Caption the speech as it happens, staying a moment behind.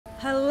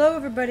Hello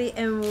everybody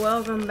and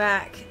welcome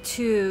back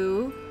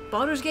to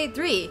Baldur's Gate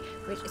 3,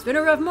 which it's been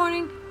a rough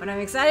morning, but I'm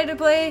excited to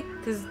play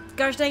because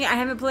gosh dang it, I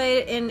haven't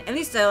played in at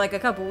least like a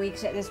couple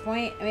weeks at this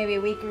point, maybe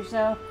a week or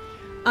so.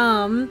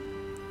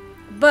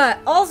 But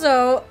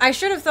also, I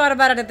should have thought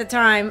about it at the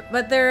time,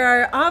 but there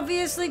are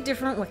obviously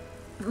different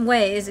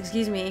ways,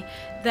 excuse me,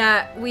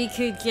 that we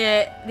could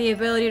get the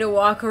ability to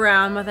walk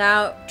around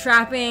without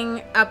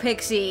trapping a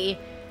pixie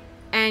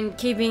and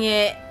keeping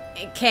it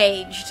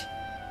caged.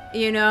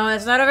 You know,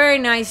 it's not a very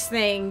nice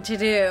thing to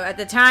do. At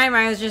the time,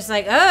 I was just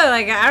like, oh,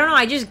 like, I don't know,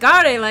 I just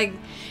got it, like,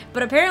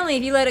 but apparently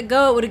if you let it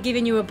go, it would have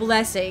given you a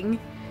blessing.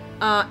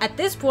 At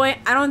this point,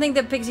 I don't think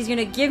that Pixie's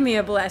gonna give me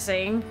a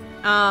blessing,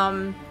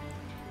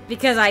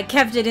 because I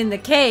kept it in the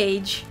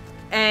cage,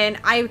 and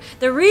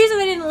the reason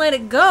I didn't let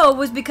it go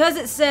was because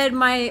it said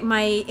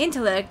my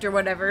intellect, or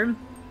whatever,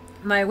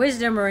 my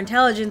wisdom or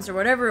intelligence or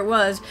whatever it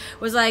was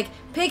like,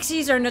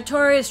 pixies are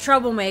notorious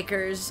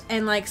troublemakers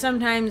and like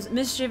sometimes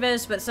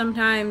mischievous but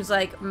sometimes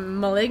like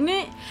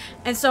malignant.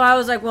 And so I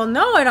was like, well,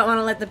 no, I don't want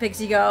to let the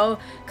pixie go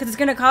because it's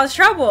gonna cause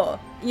trouble,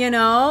 you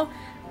know.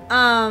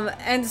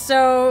 And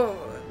so,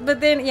 but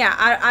then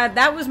yeah,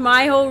 that was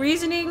my whole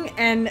reasoning,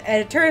 and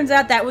it turns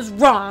out that was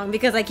wrong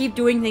because I keep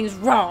doing things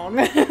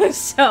wrong.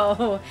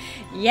 So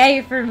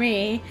yay for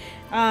me.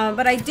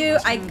 But I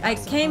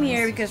came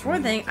here because, for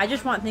one thing, I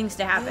just want things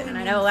to happen. And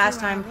I know last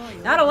time,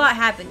 not a lot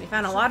happened. We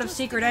found a lot of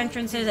secret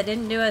entrances that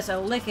didn't do us a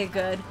lick of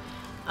good.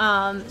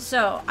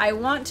 So, I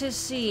want to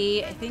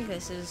see, I think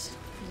this is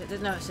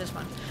no, it's this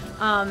one.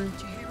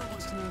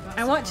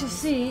 I want to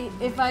see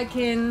if I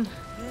can,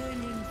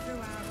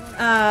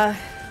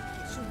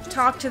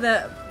 talk to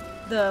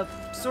the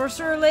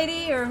sorcerer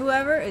lady, or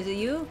whoever. Is it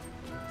you?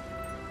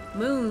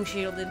 Moon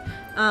shielded.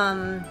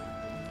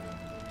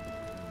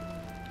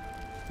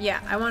 Yeah,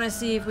 I want to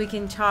see if we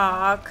can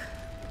talk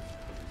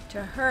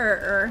to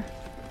her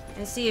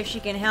and see if she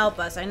can help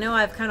us. I know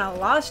I've kind of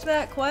lost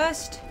that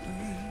quest,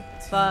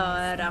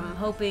 but I'm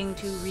hoping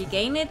to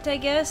regain it, I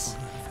guess.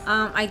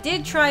 I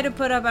did try to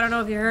put up, I don't know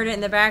if you heard it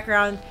in the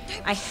background,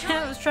 I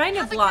was trying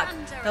to block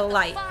the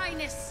light. I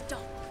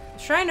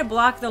was trying to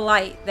block the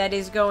light that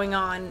is going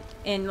on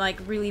and like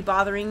really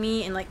bothering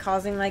me and like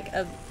causing like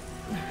a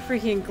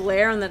freaking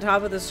glare on the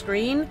top of the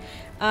screen.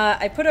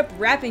 I put up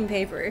wrapping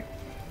paper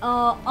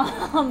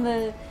on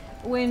the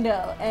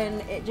window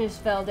and it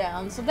just fell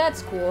down, so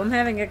that's cool. I'm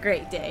having a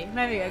great day. I'm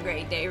having a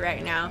great day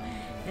right now,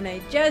 and I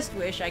just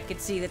wish I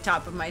could see the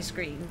top of my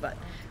screen, but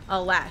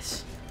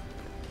alas.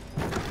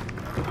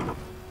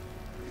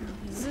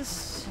 Is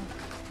this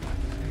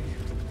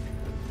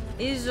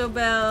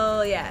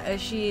Isabel? Yeah,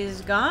 she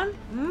is gone.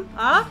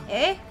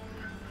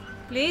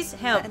 Please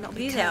help.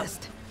 Please help.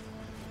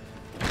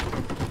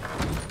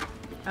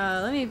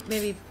 Let me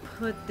maybe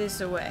put this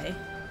away.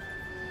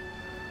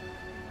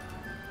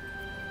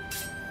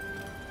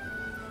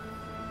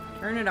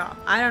 Turn it off.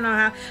 I don't know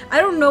how.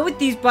 I don't know what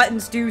these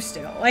buttons do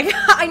still. Like,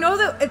 I know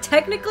that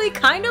technically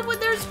kind of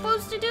what they're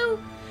supposed to do.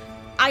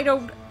 I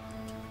don't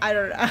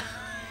know.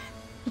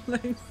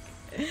 Like,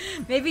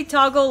 maybe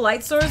toggle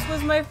light source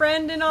was my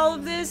friend in all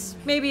of this.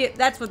 Maybe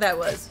that's what that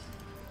was.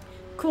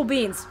 Cool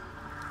beans.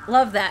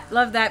 Love that.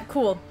 Love that.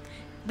 Cool.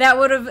 That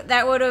would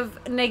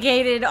have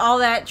negated all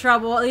that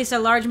trouble, at least a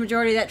large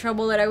majority of that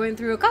trouble that I went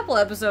through a couple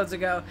episodes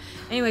ago.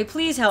 Anyway,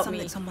 please help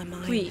me. Something's on my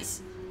mind.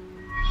 Please.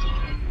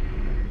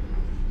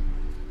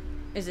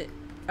 Is it?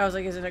 I was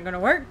like, is it gonna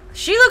work?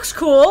 She looks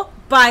cool,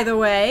 by the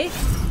way.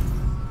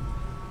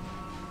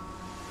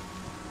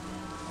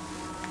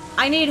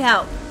 I need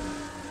help.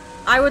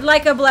 I would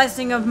like a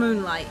blessing of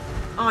moonlight,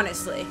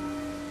 honestly.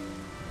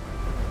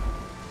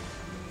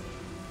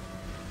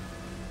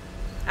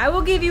 I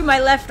will give you my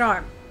left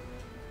arm.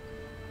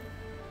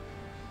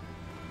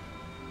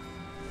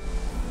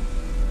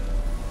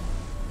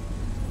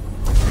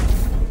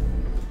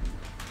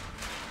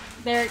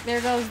 There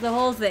goes the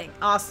whole thing.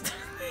 Awesome.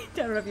 I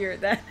don't know if you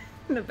heard that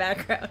in the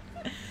background.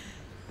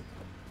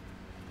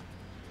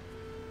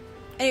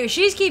 Anyway,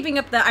 she's keeping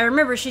up the... I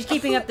remember she's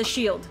keeping up the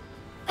shield.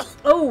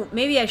 Oh,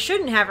 maybe I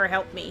shouldn't have her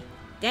help me.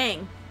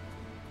 Dang.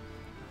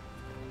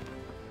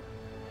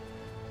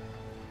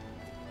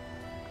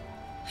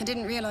 I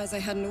didn't realize I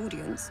had an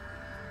audience.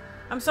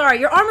 I'm sorry,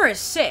 your armor is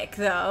sick,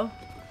 though.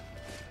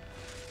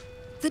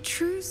 The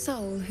true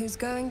soul who's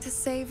going to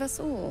save us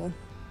all.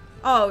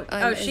 Oh,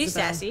 I'm she's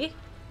Isabel. sassy.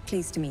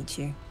 Pleased to meet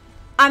you.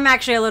 I'm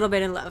actually a little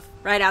bit in love,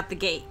 right out the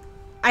gate.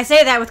 I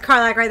say that with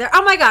Karlach right there.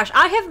 Oh my gosh,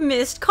 I have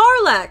missed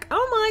Karlach.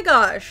 Oh my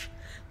gosh.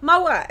 My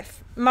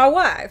wife. My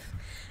wife.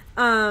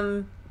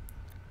 And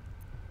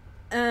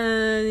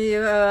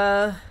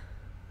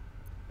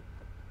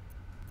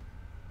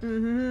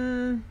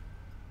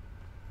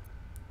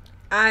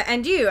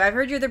you, I've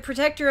heard you're the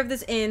protector of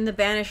this inn, the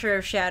banisher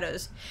of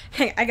shadows.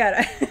 Hey, I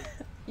gotta...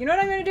 You know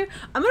what I'm gonna do?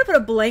 I'm gonna put a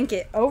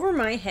blanket over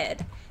my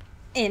head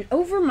and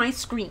over my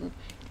screen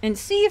and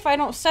see if I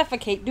don't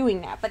suffocate doing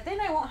that, but then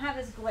I won't have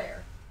this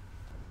glare.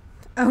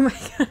 Oh my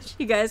gosh,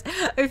 you guys,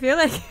 I feel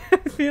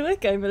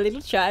like I'm a little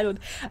child.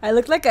 I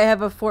look like I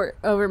have a fort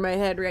over my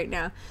head right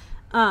now.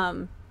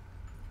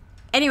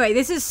 Anyway,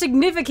 this is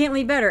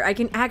significantly better. I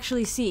can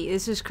actually see.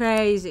 This is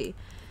crazy.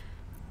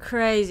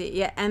 Crazy.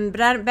 Yeah, and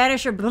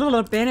Banisher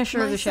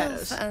of the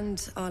Shadows.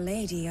 And Our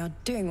Lady are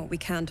doing what we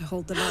can to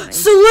hold the line.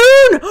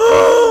 Saloon!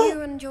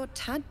 You and your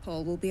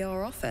tadpole will be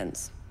our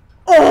offense.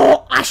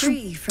 Oh, I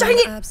Free should... from Dang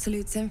it!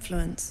 Absolute's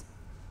influence.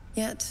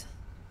 Yet,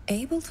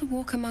 able to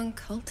walk among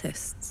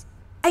cultists.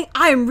 I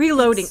am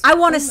reloading. I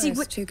want to see Almost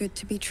what... too good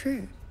to be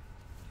true.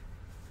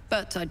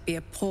 But I'd be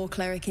a poor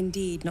cleric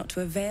indeed not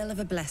to avail of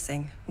a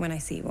blessing when I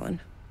see one.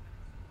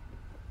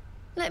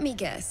 Let me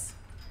guess.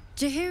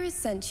 Jaheria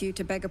sent you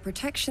to beg a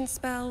protection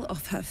spell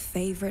off her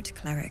favorite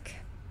cleric.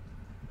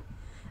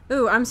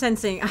 Ooh, I'm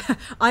sensing.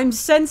 I'm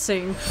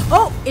sensing.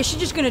 Oh, is she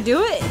just gonna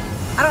do it?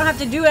 I don't have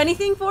to do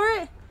anything for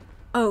it?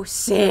 Oh,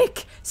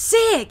 sick.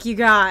 Sick, you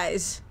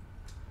guys.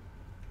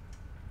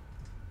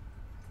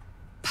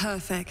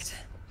 Perfect.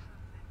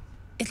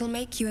 It'll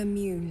make you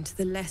immune to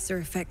the lesser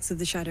effects of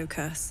the Shadow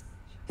Curse,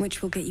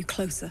 which will get you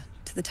closer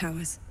to the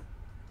towers.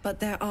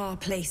 But there are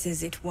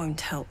places it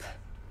won't help.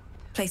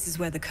 Places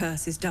where the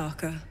curse is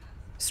darker,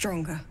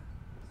 stronger.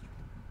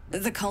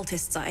 The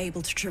cultists are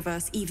able to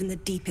traverse even the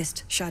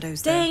deepest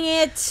shadows there. Dang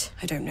it!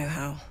 I don't know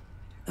how.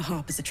 The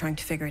Harpers are trying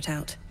to figure it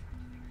out.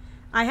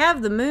 I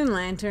have the moon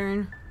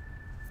lantern.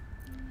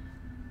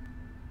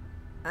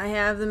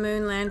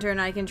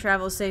 I can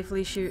travel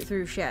safely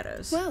through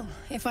shadows. Well,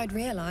 if I'd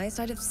realized,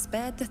 I'd have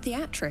spared the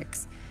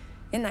theatrics.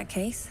 In that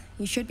case,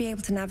 you should be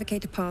able to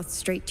navigate a path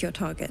straight to your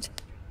target.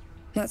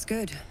 That's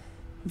good.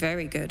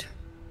 Very good.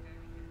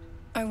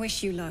 I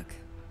wish you luck.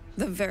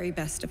 The very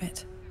best of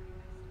it.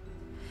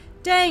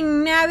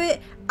 Dang nabbit.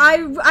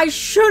 I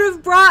should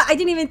have brought... I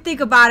didn't even think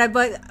about it,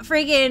 but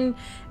freaking...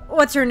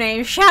 What's her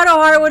name?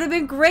 Shadowheart would have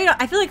been great.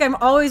 I feel like I'm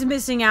always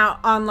missing out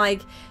on,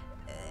 like,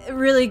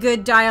 really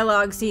good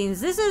dialogue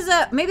scenes. This is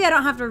a... Maybe I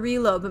don't have to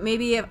reload, but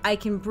maybe if I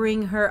can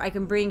bring her... I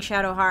can bring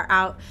Shadowheart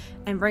out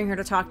and bring her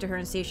to talk to her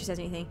and see if she says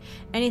anything.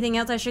 Anything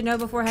else I should know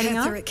before heading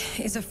off? Ketheric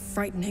is a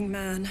frightening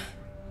man.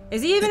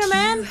 Is he even but a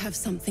man? You have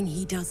something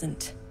he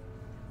doesn't.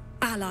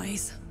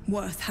 Allies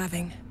worth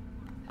having.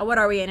 Oh, what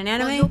are we in, an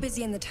anime? While you're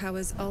busy in the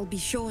towers, I'll be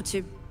sure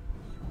to...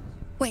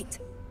 Wait.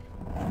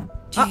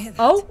 Do you hear that?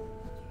 Oh?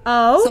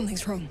 Oh?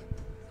 Something's wrong.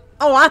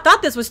 Oh, I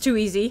thought this was too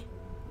easy.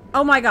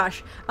 Oh my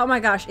gosh. Oh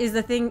my gosh. Is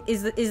the thing...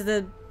 Is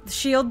the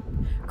shield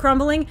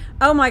crumbling?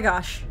 Oh my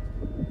gosh.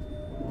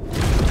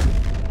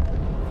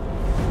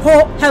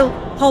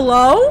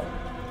 Hello?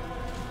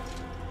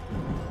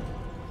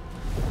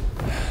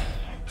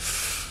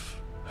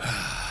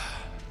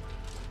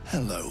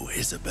 Hello,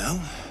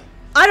 Isabel.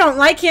 I don't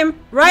like him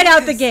right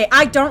out the gate.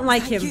 I don't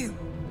like him. You.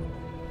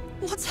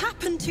 What's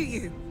happened to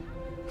you?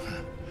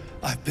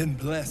 I've been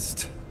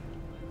blessed.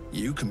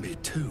 You can be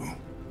too.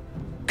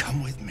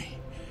 Come with me,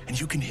 and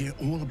you can hear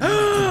all about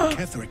it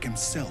from Ketheric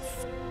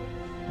himself.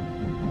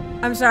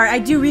 I'm sorry, I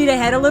do read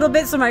ahead a little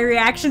bit, so my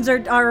reactions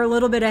are a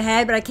little bit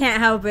ahead, but I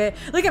can't help it.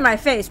 Look at my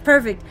face,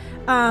 perfect.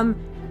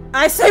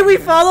 I say we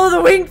follow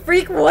the winged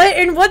freak. What?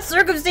 In what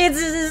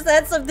circumstances is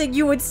that something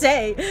you would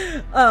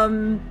say?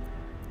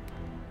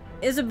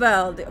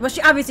 Isabel, well, she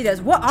obviously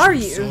does. What are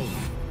you? So,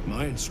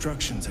 my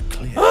instructions are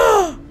clear.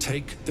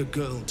 Take the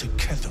girl to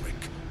Ketheric,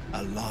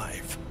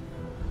 alive.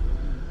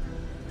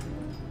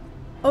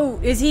 Oh,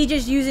 is he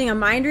just using a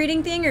mind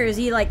reading thing, or is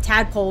he like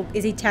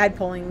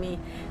tadpoling me?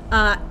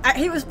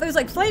 It was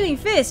like Flaming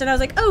Fist, and I was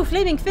like, oh,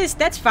 Flaming Fist,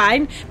 that's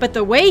fine. But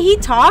the way he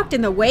talked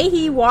and the way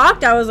he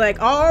walked, I was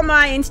like, all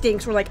my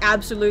instincts were like,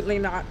 absolutely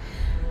not.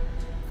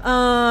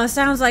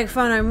 Sounds like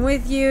fun. I'm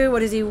with you.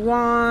 What does he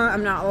want?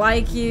 I'm not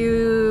like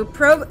you.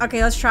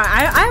 Okay, let's try.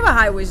 I have a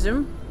high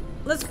wisdom.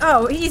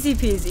 Oh, easy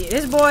peasy.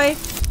 This boy,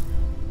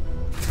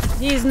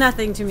 he's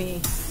nothing to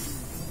me.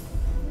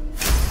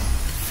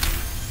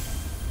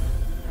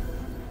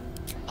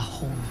 A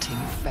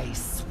haunting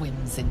face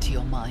swims into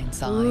your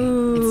mind's eye.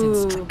 Ooh.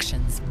 Its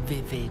instructions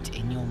vivid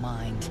in your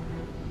mind.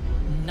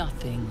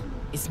 Nothing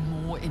is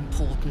more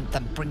important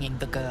than bringing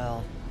the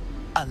girl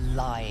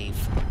alive.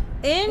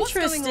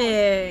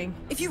 Interesting.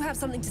 If you have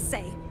something to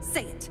say,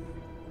 say it.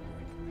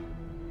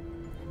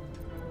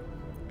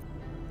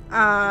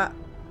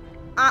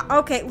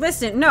 Okay,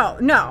 listen,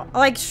 no.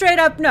 Like, straight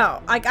up,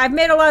 no. Like, I've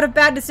made a lot of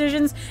bad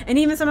decisions, and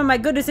even some of my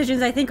good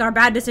decisions I think are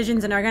bad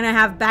decisions and are gonna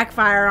have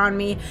backfire on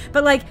me.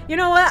 But, like, you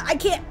know what? I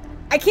can't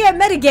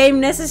metagame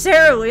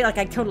necessarily. Like,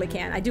 I totally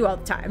can. I do all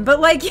the time. But,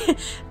 like,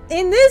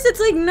 in this, it's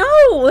like, no.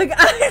 Like,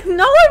 I'm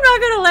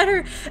not gonna let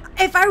her...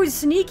 If I was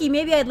sneaky,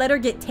 maybe I'd let her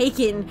get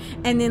taken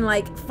and then,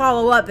 like,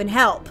 follow up and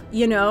help,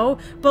 you know?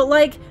 But,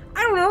 like,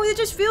 I don't know. It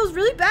just feels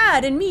really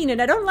bad and mean,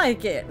 and I don't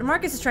like it.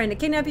 Marcus is trying to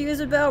kidnap you,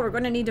 Isabel. We're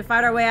gonna need to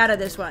fight our way out of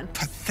this one.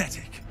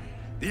 Pathetic.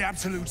 The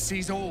Absolute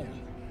sees all.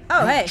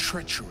 Oh, Your hey.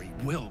 treachery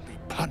will be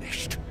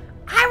punished.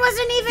 I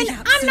wasn't even...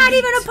 The I'm not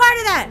even a part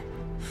of that!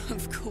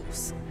 Of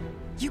course.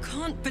 You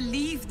can't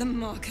believe them,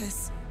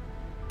 Marcus.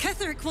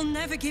 Ketheric will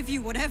never give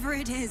you whatever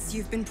it is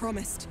you've been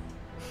promised.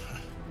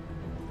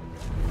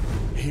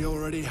 He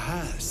already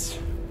has.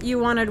 You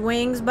wanted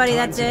wings, buddy,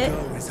 Time that's to it?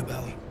 go,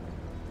 Isabel.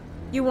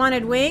 You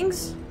wanted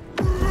wings?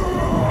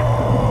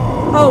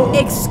 Oh,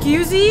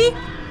 excuse me?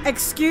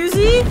 Excuse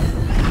me?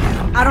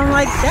 I don't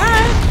like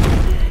that.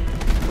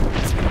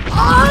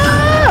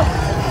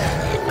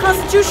 Ah!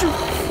 Constitution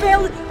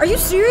failed. Are you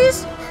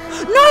serious?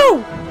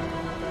 No!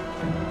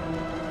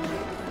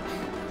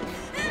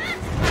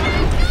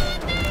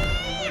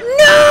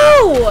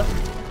 No!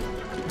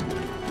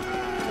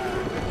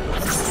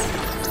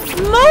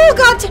 Mole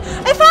got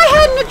if I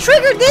hadn't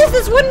triggered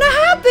this wouldn't have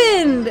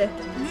happened!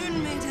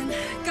 Moon Maiden,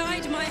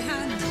 guide my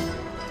hand.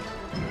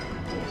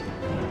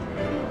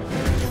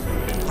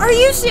 Are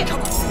you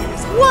serious?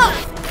 What?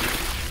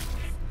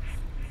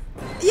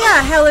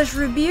 Yeah, hellish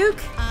rebuke.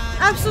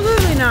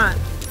 Absolutely not.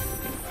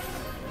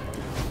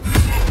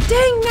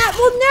 Dang that!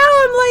 Well, now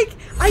I'm like,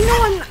 I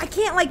know I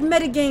can't like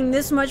metagame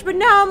this much, but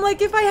now I'm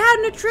like, if I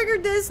hadn't have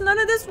triggered this, none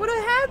of this would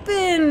have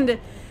happened.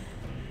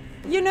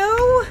 You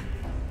know?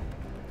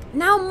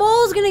 Now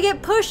Mole's gonna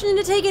get pushed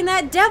into taking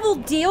that devil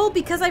deal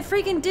because I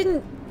freaking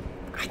didn't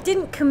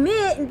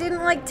commit and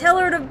didn't like tell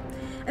her to.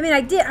 I mean,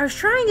 I did. I was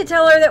trying to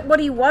tell her that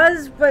what he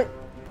was, but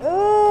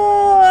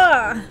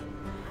oh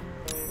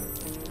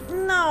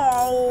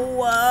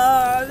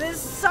no, this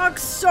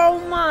sucks so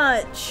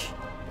much.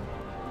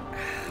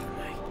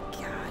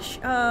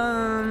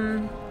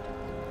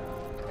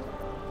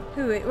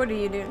 What do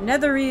you do?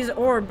 Netherese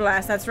or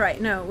blast? That's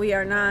right. No, we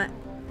are not.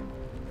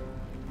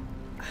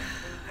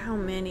 How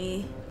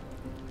many?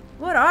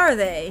 What are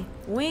they?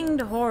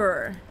 Winged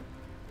horror.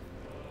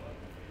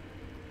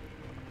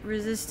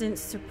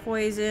 Resistance to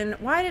poison.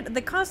 Why did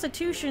the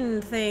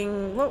Constitution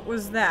thing? What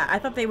was that? I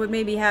thought they would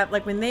maybe have,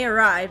 like, when they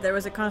arrived, there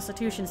was a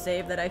Constitution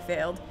save that I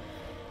failed.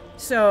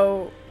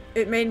 So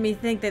it made me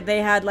think that they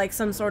had like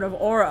some sort of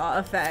aura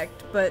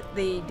effect, but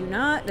they do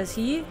not. Does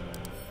he?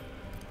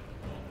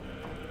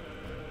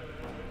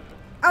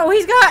 Oh,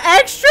 he's got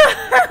extra?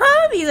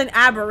 He's an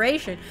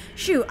aberration.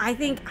 Shoot, I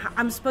think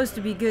I'm supposed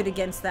to be good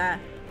against that.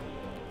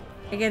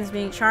 Against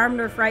being charmed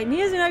or frightened.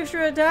 He has an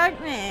extra attack?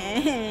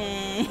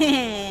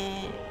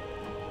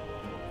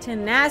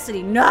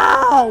 Tenacity.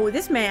 No!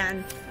 This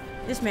man.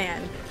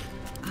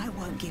 I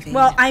won't give in.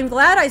 Well, I'm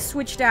glad I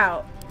switched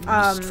out.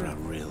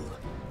 Real.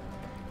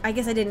 I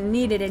guess I didn't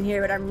need it in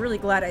here, but I'm really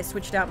glad I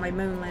switched out my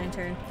moon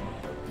lantern.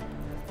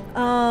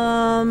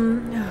 Oh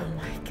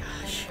my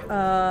gosh.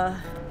 I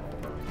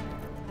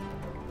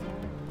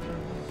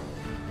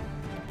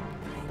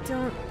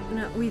don't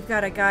know. We've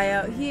got a guy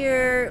out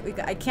here.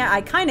 I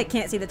kind of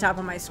can't see the top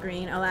of my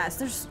screen. Alas,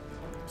 there's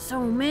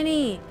so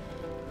many.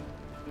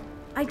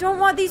 I don't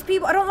want these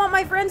people. I don't want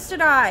my friends to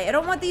die. I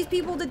don't want these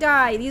people to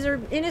die. These are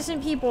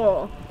innocent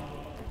people.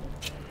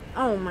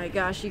 Oh my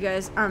gosh, you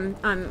guys, I'm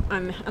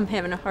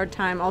having a hard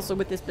time also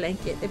with this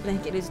blanket. The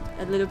blanket is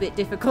a little bit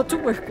difficult to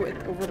work with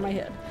over my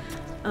head.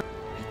 I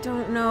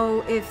don't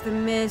know if the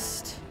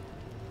mist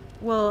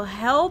will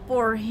help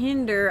or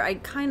hinder. I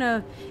kind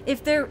of,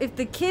 if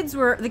the kids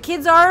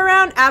are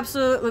around,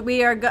 absolutely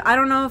we are. I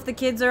don't know if the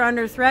kids are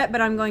under threat,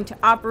 but I'm going to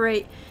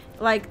operate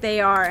like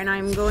they are, and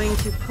I'm going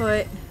to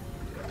put,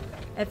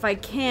 if I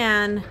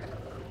can,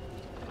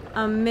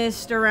 a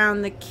mist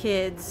around the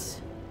kids.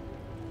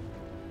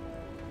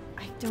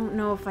 I don't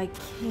know if I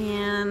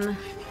can.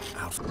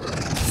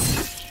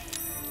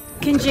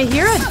 Can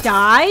Jaheria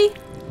die?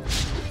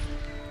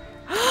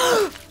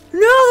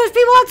 No, there's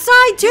people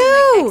outside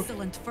too!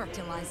 Excellent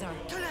fertilizer.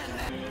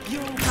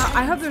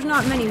 I hope there's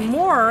not many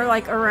more,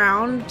 like,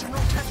 around.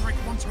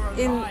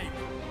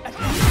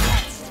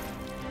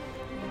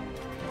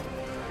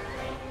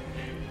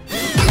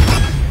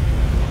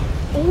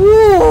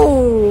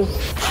 Ooh!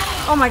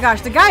 Oh my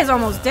gosh, the guy's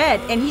almost dead,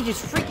 and he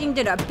just freaking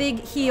did a big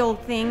heal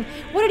thing.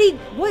 What did he?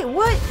 Wait,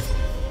 what?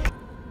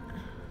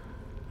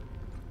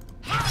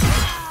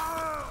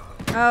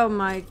 Oh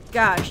my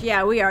gosh,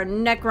 yeah, we are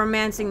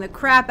necromancing the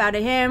crap out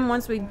of him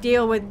once we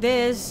deal with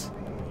this.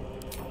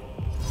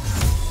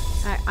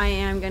 I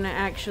am gonna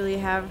actually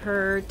have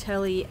her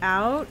telly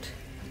out.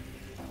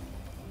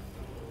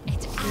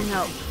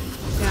 No,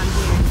 down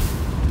here.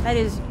 That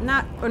is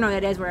not, oh no,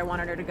 that is where I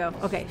wanted her to go.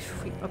 Okay,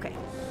 sweet, okay.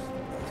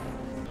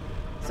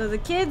 So the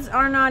kids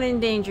are not in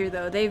danger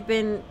though. They've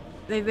been,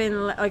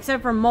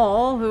 except for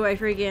Mole, who I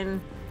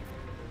freaking,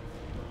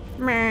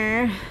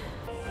 meh.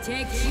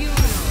 Take you.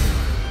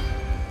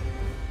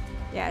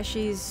 Yeah,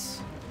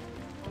 she's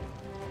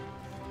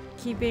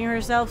keeping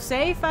herself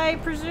safe, I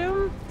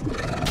presume.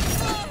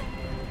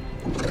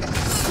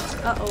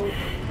 Uh-oh.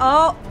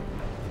 Oh!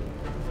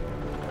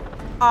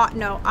 Oh,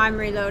 no, I'm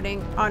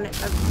reloading on it.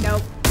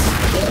 Nope.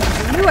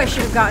 I knew I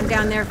should have gotten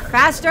down there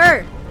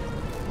faster!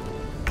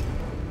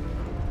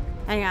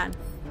 Hang on.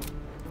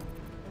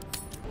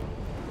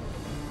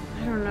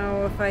 I don't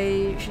know if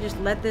I should just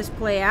let this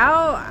play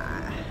out.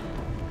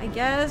 I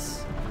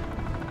guess.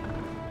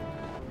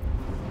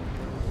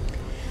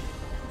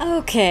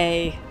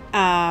 Okay,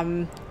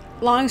 long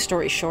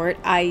story short,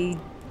 I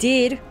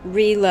did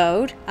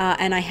reload,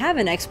 and I have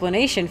an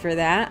explanation for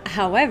that.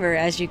 However,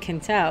 as you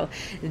can tell,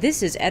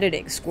 this is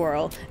editing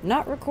squirrel,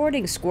 not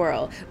recording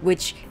squirrel,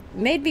 which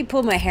made me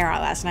pull my hair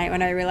out last night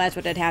when I realized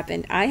what had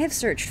happened. I have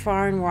searched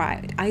far and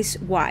wide. I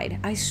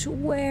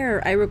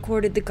swear I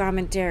recorded the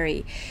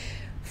commentary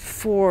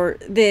for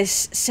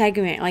this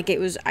segment. Like, it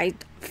was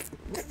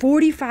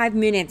 45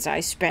 minutes I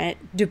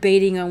spent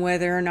debating on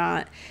whether or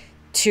not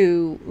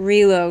to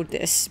reload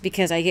this,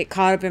 because I get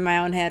caught up in my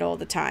own head all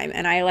the time.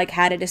 And I like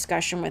had a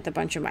discussion with a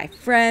bunch of my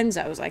friends.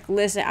 I was like,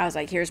 listen, I was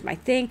like, here's my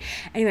thing.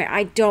 Anyway,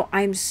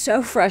 I'm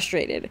so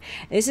frustrated.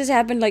 This has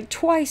happened like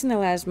twice in the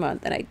last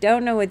month, and I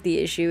don't know what the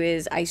issue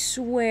is. I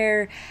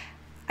swear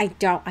I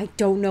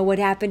don't know what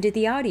happened to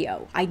the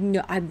audio. I'm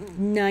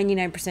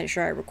 99%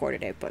 sure I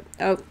recorded it, but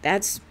I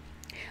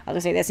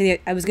was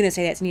gonna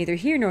say that's neither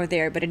here nor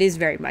there, but it is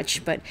very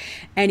much. But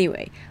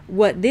anyway,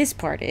 what this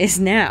part is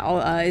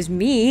now is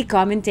me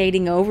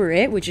commentating over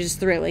it, which is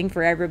thrilling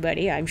for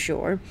everybody, I'm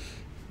sure.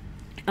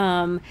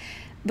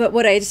 But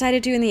what I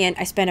decided to do in the end,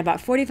 I spent about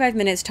 45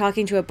 minutes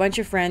talking to a bunch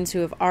of friends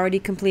who have already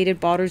completed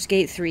Baldur's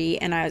Gate 3,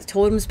 and I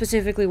told them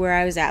specifically where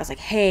I was at. I was like,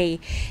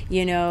 hey,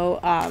 you know,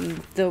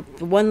 the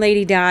one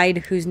lady died,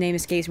 whose name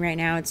escapes me right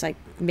now. It's like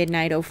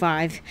midnight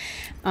 05.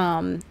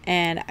 And,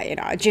 you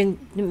know,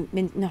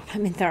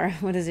 Minthara,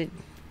 what is it?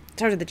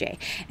 Starts with a J.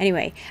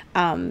 Anyway,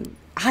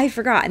 I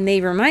forgot, and they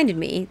reminded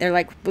me. They're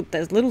like, with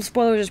as little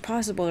spoilers as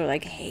possible, they're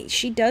like, hey,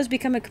 she does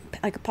become a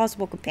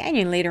possible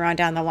companion later on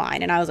down the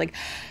line. And I was like,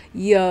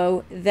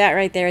 yo, that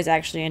right there is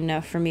actually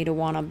enough for me to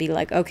want to be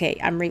like, okay,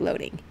 I'm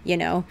reloading, you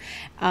know?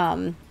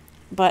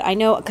 But I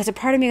know, because a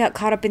part of me got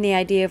caught up in the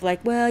idea of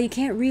like, well, you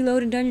can't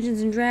reload in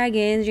Dungeons and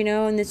Dragons, you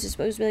know, and this is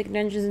supposed to be like a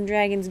Dungeons and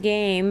Dragons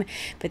game.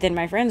 But then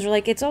my friends were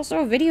like, it's also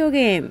a video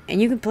game,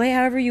 and you can play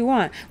however you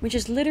want, which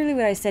is literally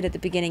what I said at the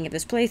beginning of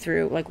this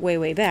playthrough, like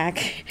way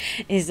back,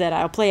 is that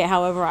I'll play it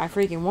however I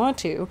freaking want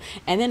to.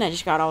 And then I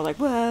just got all like,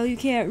 well, you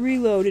can't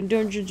reload in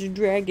Dungeons and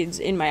Dragons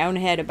in my own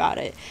head about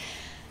it.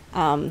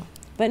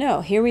 But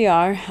no, here we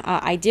are.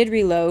 I did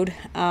reload.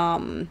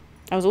 I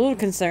was a little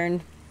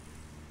concerned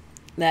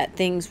that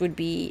things would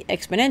be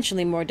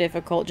exponentially more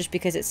difficult, just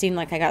because it seemed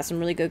like I got some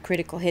really good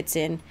critical hits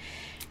in.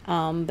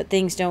 But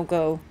things don't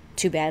go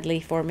too badly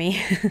for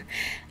me.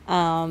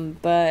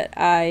 But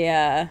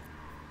I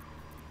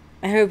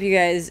hope you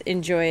guys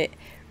enjoy it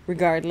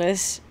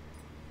regardless.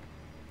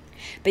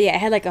 But yeah, I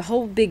had like a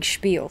whole big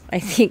spiel, I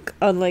think,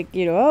 on like,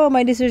 you know, oh,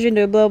 my decision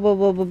to blah, blah,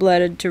 blah, blah,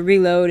 blah, to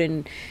reload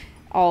and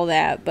all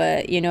that.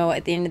 But, you know,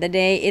 at the end of the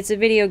day, it's a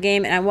video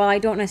game, and while I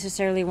don't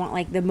necessarily want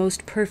like the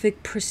most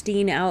perfect,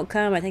 pristine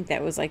outcome, I think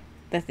that was like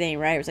the thing,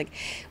 right? It was like,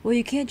 well,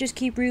 you can't just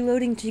keep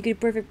reloading till you get a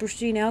perfect,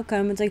 pristine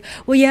outcome. It's like,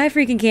 well, yeah, I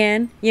freaking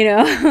can, you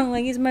know?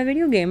 Like, it's my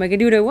video game, I can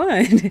do what I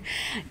want.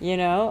 You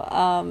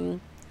know?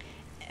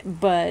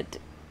 But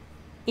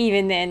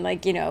even then,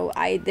 like, you know,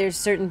 there's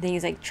certain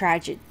things like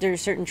there's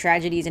certain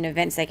tragedies and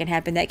events that can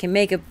happen that can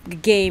make a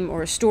game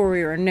or a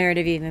story or a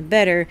narrative even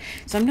better.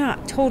 So I'm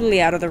not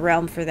totally out of the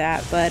realm for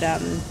that, but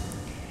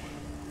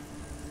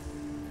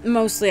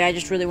mostly I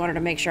just really wanted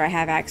to make sure I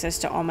have access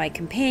to all my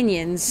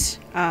companions.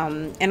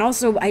 And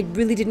also I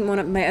really didn't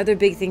want to, my other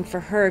big thing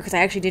for her, because I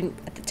actually didn't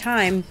at the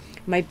time,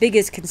 my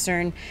biggest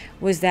concern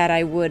was that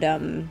I would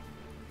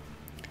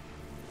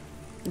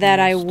that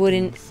I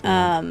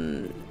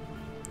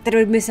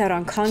would miss out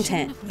on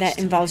content that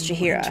involves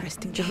Jaheria.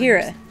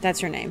 Jaheria, that's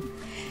her name.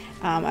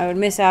 I would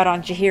miss out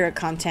on Jaheria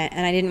content,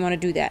 and I didn't want to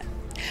do that.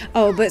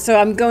 Oh, but so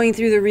I'm going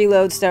through the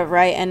reload stuff,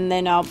 right? And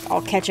then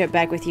I'll catch up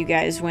back with you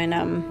guys when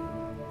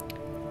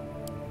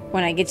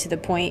I get to the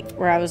point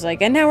where I was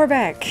like, and now we're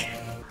back.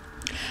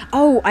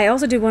 Oh, I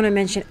also did want to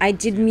mention, I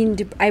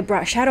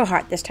brought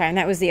Shadowheart this time.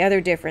 That was the other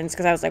difference,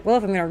 because I was like, well,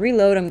 if I'm going to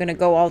reload, I'm going to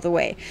go all the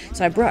way.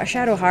 So I brought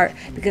Shadowheart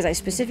because I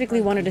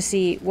specifically wanted to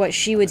see what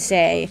she would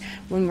say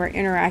when we're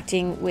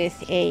interacting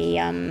with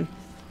a,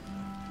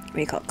 what do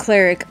you call it,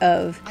 cleric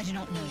of I do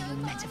not know your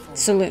metaphor,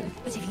 Saloon.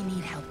 but if you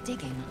need help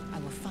digging, I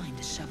will find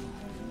a shovel.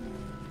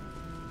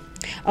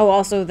 Oh,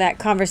 also that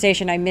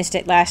conversation, I missed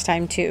it last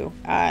time too,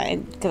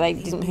 because I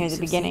didn't hear the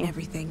beginning.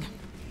 Everything.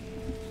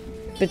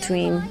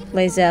 Between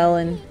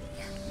Lae'zel and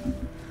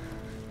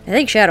I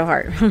think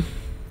Shadowheart.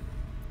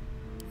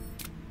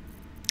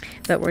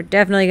 But we're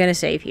definitely gonna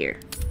save here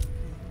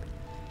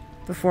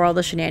before all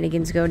the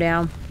shenanigans go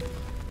down.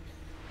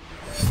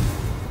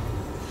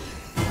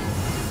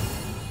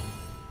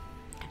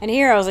 And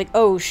here I was like,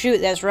 oh shoot,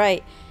 that's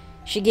right.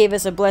 She gave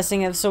us a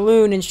blessing of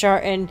Saloon and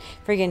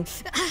freaking,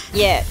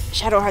 yeah,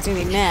 Shadowheart's gonna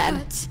be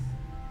mad.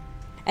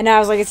 And I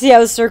was like, see, I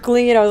was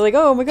circling it. I was like,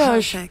 oh my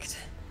gosh. Perfect.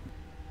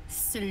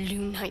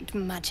 Saloonite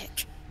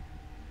magic.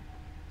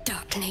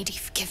 Dark Lady,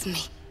 forgive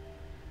me.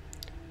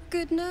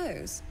 Good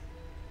nose.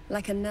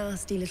 Like a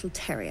nasty little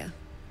terrier.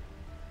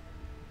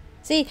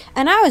 See,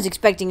 and I was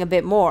expecting a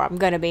bit more. I'm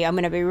gonna be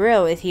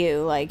real with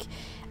you. Like,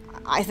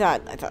 I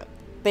thought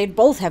they'd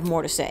both have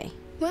more to say.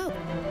 Well.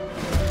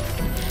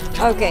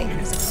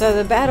 Okay, so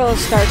the battle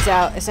starts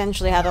out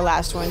essentially how the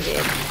last one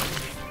did.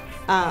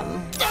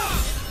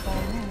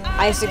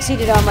 I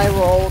succeeded on my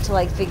roll to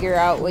like figure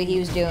out what he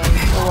was doing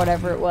or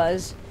whatever it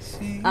was.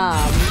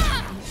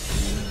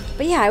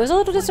 But yeah, I was a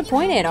little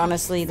disappointed,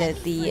 honestly,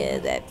 that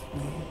that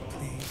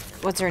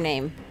what's her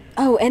name?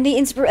 Oh, and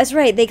that's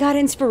right, they got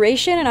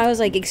inspiration, and I was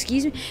like,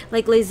 excuse me,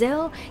 like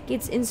Lae'zel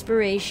gets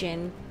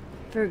inspiration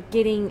for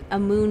getting a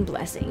moon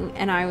blessing.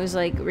 And I was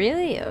like,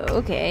 really?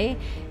 Okay.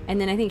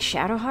 And then I think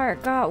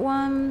Shadowheart got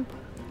one.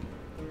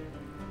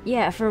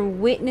 Yeah, for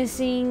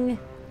witnessing...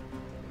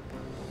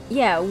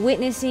 Yeah,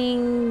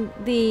 witnessing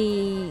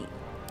the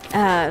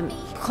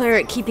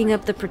cleric keeping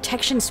up the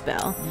protection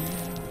spell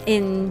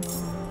in...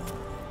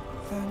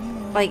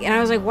 Like, and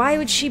I was like, why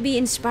would she be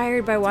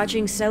inspired by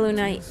watching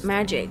Selûnite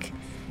magic?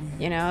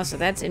 You know, so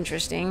that's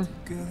interesting.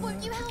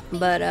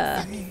 But,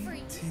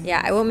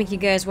 yeah, I won't make you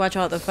guys watch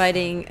all the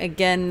fighting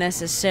again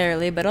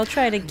necessarily, but I'll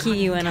try to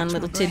key you in on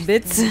little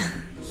tidbits.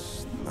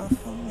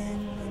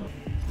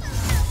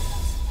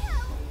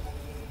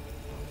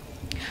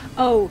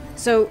 Oh,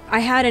 so I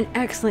had an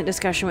excellent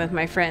discussion with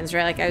my friends,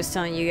 right? Like I was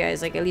telling you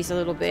guys, like at least a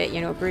little bit,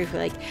 you know, briefly.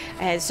 Like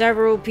I had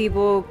several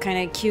people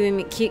kind of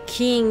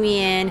keying me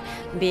in,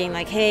 being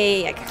like,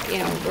 "Hey, you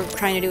know, we're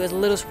trying to do as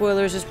little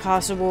spoilers as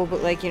possible,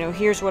 but like, you know,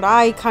 here's what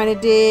I kind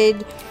of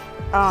did."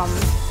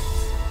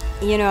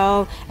 You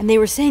know, and they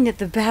were saying that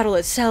the battle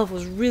itself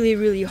was really,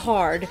 really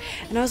hard.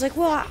 And I was like,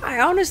 well, I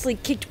honestly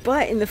kicked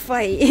butt in the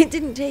fight. It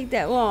didn't take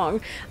that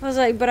long. I was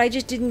like, but I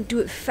just didn't do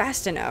it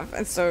fast enough.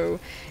 And so,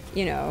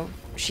 you know,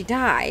 she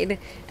died.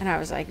 And I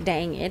was like,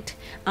 dang it.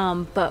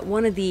 But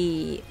one of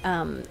the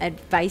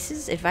advice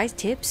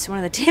tips, one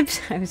of the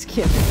tips I was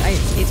given,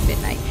 it's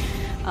midnight,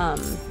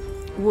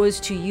 was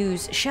to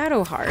use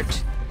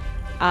Shadowheart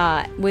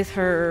with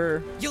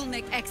her,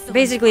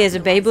 basically as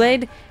a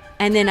Beyblade.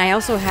 And then I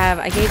also have,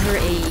 I gave her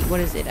a, what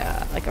is it,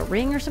 like a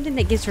ring or something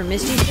that gives her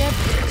Misty Step.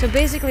 So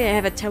basically I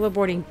have a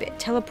teleporting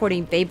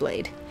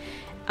Beyblade.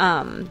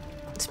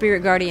 Spirit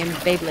Guardian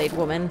Beyblade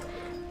woman.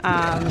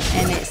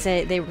 And it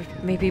said,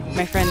 maybe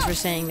my friends were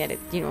saying that it,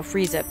 you know,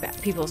 frees up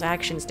people's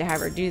actions to have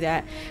her do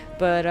that.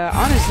 But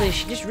honestly,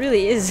 she just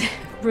really is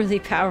really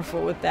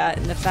powerful with that.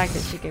 And the fact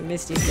that she can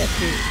Misty Step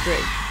too is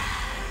great.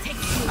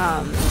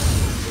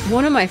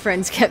 One of my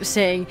friends kept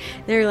saying,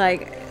 they're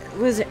like,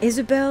 was it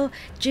Isabel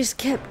just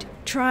kept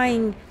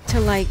trying to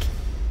like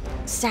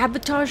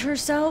sabotage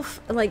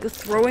herself, like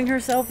throwing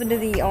herself into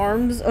the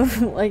arms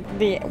of like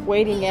the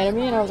waiting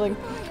enemy. And I was like,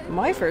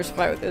 my first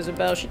fight with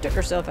Isabel, she took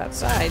herself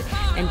outside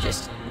and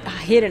just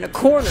hid in a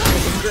corner.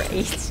 It was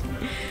great.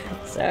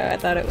 So I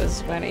thought it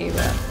was funny,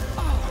 but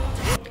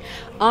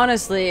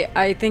honestly,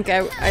 I think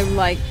I'm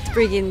like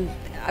freaking,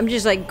 I'm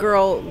just like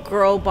girl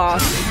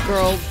boss,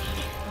 girl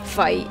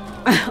fight,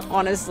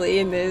 honestly,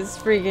 in this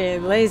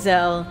freaking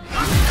Lae'zel,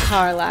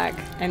 Karlach,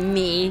 and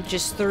me,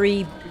 just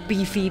three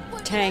beefy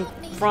tank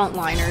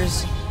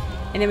frontliners.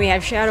 And then we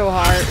have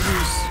Shadowheart,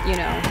 who's, you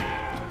know,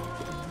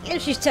 yeah,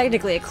 she's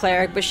technically a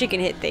cleric, but she can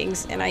hit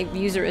things, and I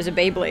use her as a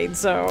Beyblade,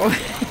 so...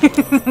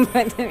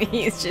 But to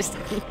me, it's just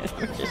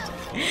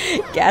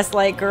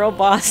gaslight, girl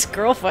boss,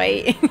 girl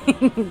fight.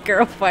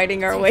 Girl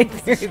fighting our way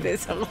through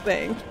this whole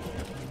thing.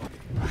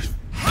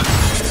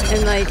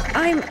 And like,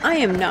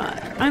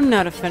 I'm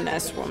not a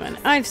finesse woman.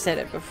 I've said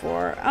it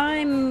before.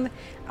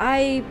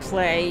 I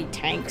play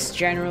tanks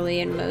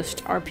generally in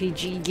most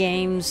RPG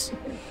games,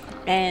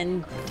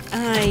 and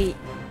I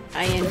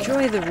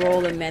enjoy the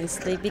role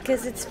immensely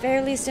because it's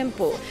fairly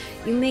simple.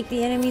 You make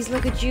the enemies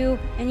look at you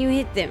and you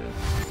hit them.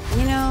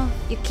 You know,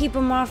 you keep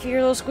them off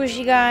your little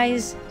squishy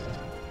guys,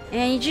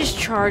 and you just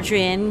charge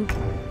in.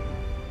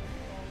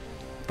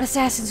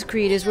 Assassin's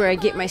Creed is where I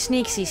get my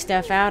sneaksy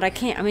stuff out.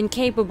 I'm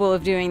incapable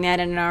of doing that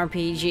in an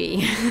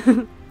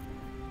RPG.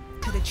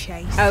 To the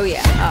chase. Oh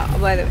yeah.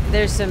 By the way,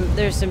 there's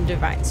some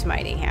divine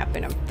smiting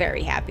happen. I'm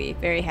very happy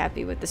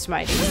with the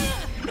smiting.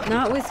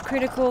 Not with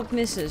critical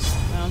misses.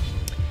 Well,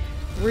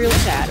 real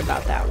sad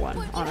about that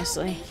one,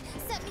 honestly.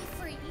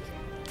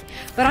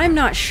 But I'm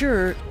not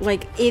sure,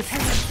 like, if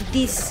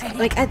this,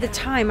 like, at the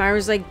time I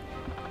was like,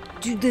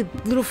 do the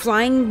little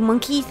flying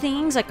monkey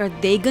things, like, are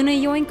they gonna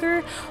yoink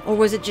her? Or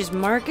was it just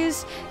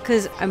Marcus?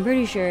 Because I'm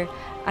pretty sure,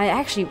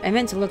 I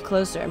meant to look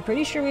closer. I'm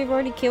pretty sure we've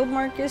already killed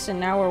Marcus, and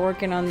now we're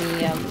working on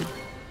the,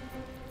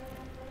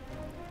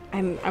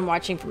 I'm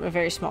watching from a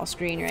very small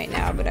screen right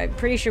now, but I'm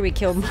pretty sure we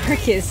killed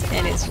Marcus,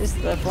 and it's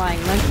just the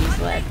flying monkeys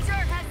left.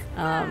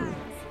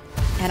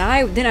 And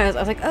I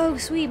was like, oh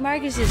sweet,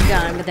 Marcus is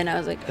gone, but then I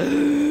was like,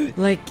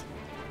 like,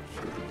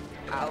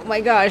 oh my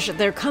gosh,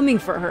 they're coming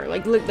for her.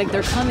 Like, look, like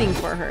they're coming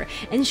for her.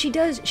 And she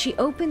done it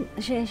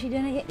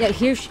yet? Yeah,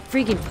 here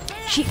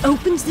she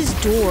opens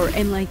this door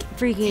and like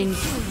freaking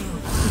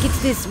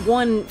gets this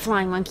one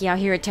flying monkey out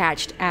here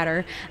attached at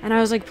her. And I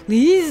was like,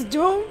 please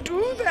don't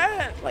do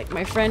that. Like,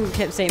 my friend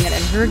kept saying that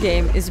in her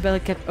game, Isabella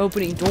kept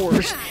opening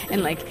doors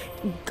and like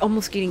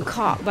almost getting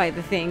caught by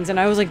the things. And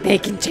I was like, they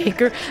can take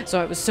her.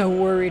 So I was so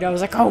worried. I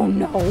was like, oh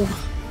no.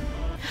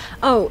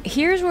 Oh,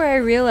 here's where I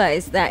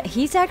realized that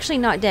he's actually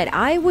not dead.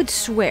 I would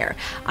swear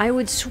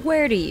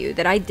to you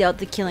that I dealt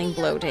the killing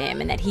blow to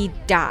him and that he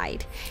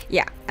died.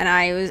 Yeah, and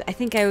I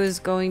think I was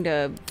going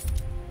to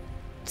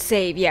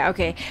save, yeah,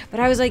 okay. But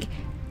I was like,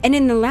 and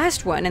in the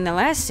last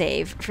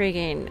save,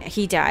 friggin'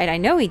 he died. I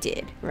know he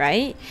did,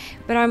 right?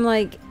 But I'm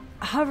like,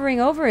 hovering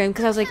over him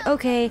because I was like,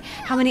 okay,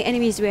 how many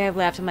enemies do we have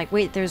left? I'm like,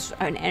 wait, there's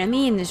an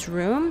enemy in this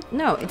room?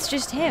 No, it's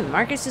just him.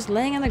 Marcus is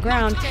laying on the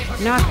ground,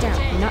 knocked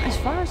out. Not as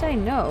far as I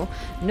know,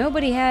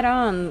 nobody had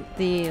on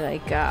the,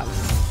 like,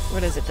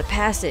 what is it, the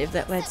passive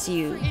that lets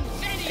you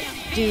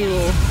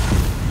do,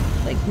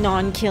 like,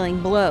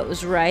 non-killing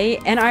blows, right?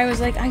 And I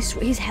was like,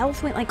 his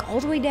health went, like, all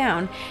the way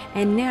down,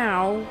 and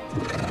now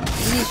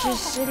he's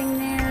just sitting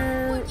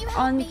there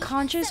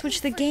unconscious,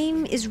 which the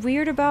game is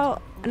weird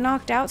about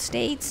knocked out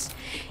states.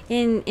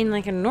 In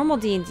like a normal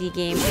D&D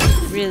game, it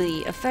doesn't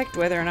really affect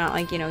whether or not,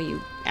 like, you know,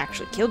 you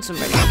actually killed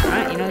somebody or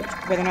not, you know,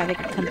 whether or not they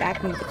can come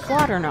back into the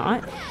plot or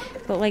not.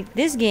 But, like,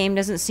 this game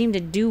doesn't seem to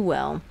do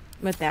well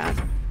with that.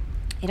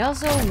 It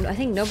also, I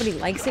think nobody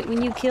likes it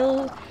when you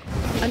kill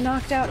a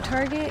knocked out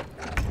target.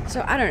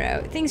 So, I don't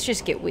know. Things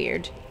just get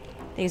weird.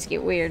 Things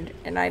get weird.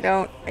 And I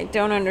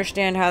don't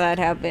understand how that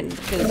happened.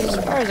 Because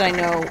as far as I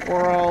know,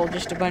 we're all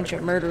just a bunch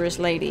of murderous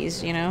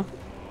ladies, you know?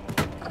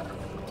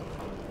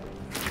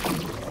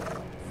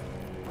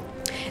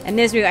 And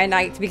this movie I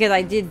liked because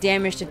I did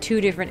damage to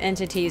 2 different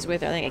entities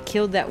with her. I think I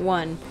killed that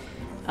one.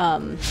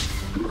 And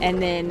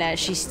then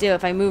she still,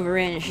 if I move her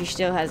in, she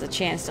still has a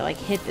chance to, like,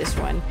 hit this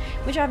one.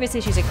 Which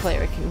obviously she's a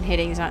cleric and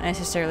hitting is not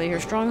necessarily her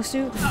strong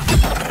suit.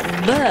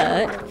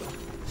 But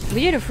we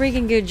did a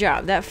freaking good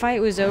job. That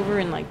fight was over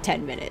in like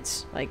 10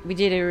 minutes. Like, we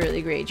did a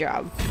really great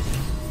job.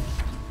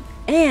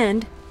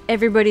 And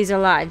everybody's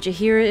alive.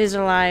 Jaheria is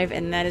alive,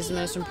 and that is the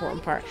most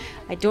important part.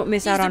 I don't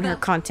miss out on her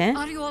content.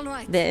 Are you all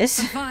right? This.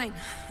 I'm fine.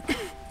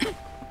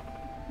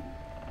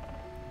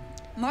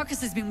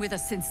 Marcus has been with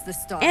us since the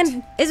start.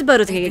 And Isabel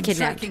doesn't They've get been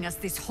kidnapped. tracking us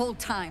this whole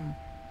time.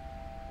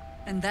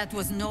 And that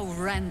was no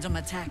random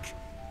attack.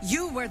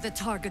 You were the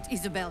target,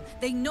 Isabel.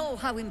 They know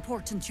how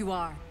important you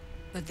are.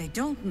 But they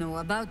don't know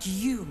about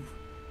you.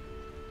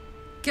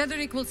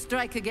 Ketheric will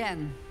strike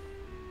again.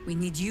 We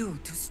need you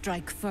to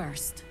strike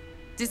first.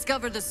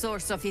 Discover the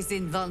source of his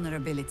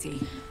invulnerability.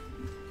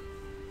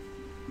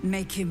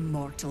 Make him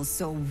mortal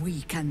so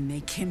we can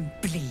make him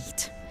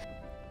bleed.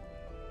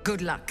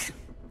 Good luck.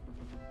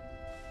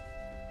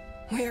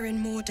 We're in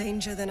more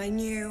danger than I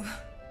knew.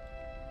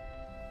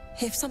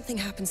 If something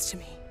happens to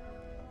me,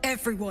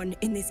 everyone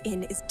in this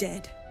inn is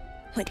dead.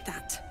 Like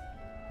that.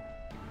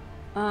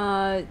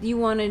 They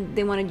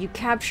wanted you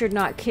captured,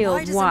 not killed.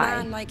 Why does a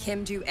man like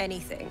him do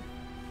anything?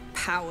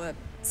 Power,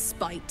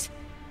 spite,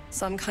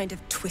 some kind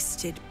of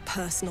twisted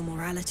personal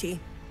morality.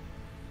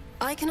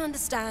 I can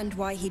understand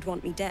why he'd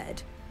want me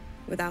dead.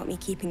 Without me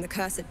keeping the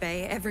curse at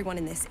bay, everyone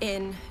in this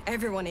inn,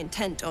 everyone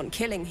intent on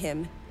killing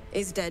him,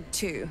 is dead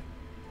too.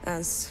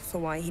 As for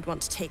why he'd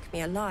want to take me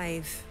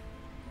alive,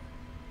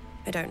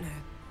 I don't know.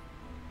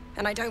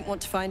 And I don't want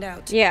to find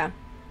out. Yeah.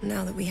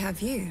 Now that we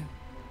have you,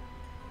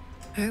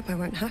 I hope I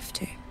won't have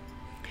to.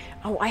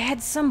 Oh, I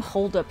had some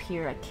hold up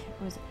here. I can't,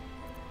 what was it?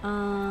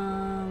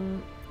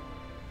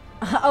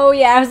 Oh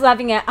yeah, I was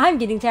laughing at, I'm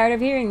getting tired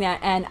of hearing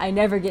that, and I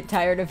never get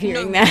tired of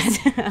hearing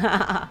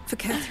that. For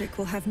Ketheric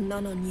will have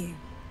none on you.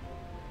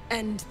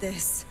 End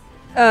this.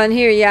 And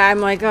here, yeah, I'm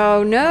like,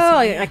 oh no,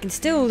 I can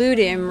still loot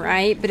him,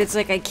 right? But it's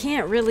like, I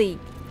can't really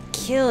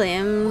kill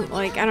him.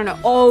 Like, I don't know.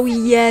 Oh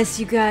yes,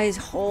 you guys,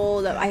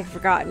 hold up. I've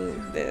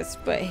forgotten this,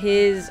 but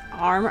his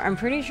armor, I'm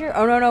pretty sure.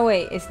 Oh no,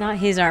 wait, it's not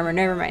his armor.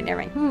 Never mind.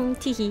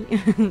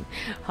 Teehee.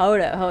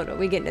 Hold up.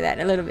 We get into that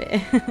in a little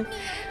bit.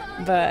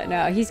 But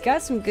no, he's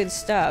got some good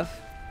stuff.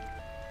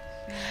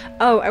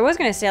 Oh, I was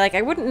gonna say, like,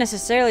 I wouldn't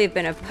necessarily have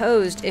been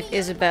opposed if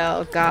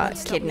Isabel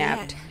got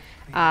kidnapped.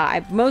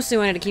 I mostly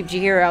wanted to keep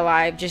Jaheria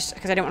alive just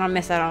because I didn't want to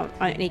miss out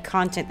on any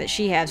content that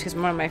she has, because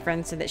one of my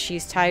friends said that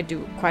she's tied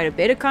to quite a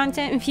bit of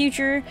content in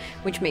future,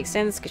 which makes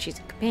sense because she's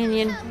a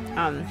companion.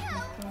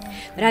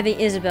 But having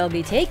Isabel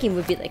be taken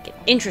would be like an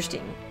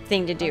interesting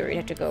thing to do, or you'd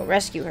have to go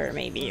rescue her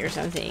maybe or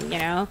something, you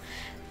know?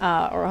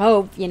 Or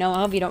hope you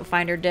don't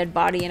find her dead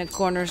body in a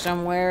corner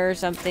somewhere or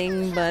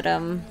something. But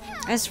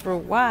as for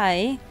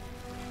why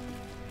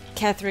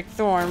Ketheric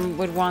Thorm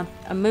would want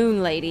a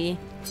moon lady,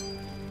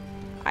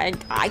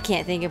 I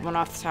can't think of one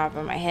off the top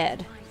of my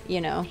head,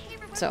 you know,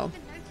 so.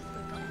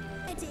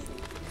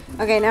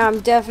 Okay, now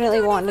I'm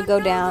definitely wanting to go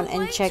down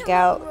and check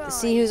out,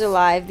 see who's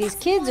alive. These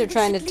kids are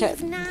trying to,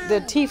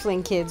 the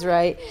tiefling kids,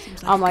 right?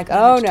 I'm like,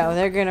 oh no,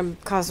 they're gonna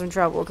cause some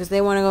trouble because they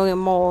want to go get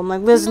Mole. I'm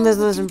like,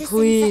 listen,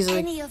 please,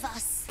 like,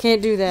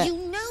 can't do that. You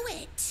know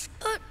it.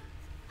 But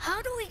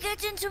how do we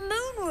get into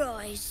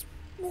Moonrise?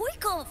 We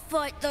can't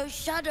fight those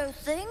shadow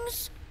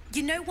things.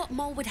 You know what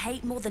Mole would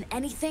hate more than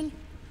anything?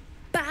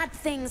 Bad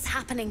things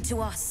happening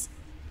to us.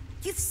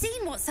 You've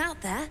seen what's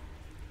out there.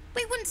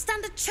 We wouldn't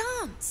stand a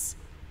chance.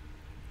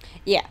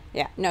 Yeah.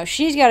 No,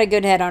 she's got a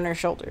good head on her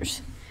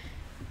shoulders.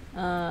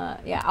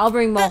 Yeah, I'll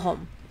bring Mole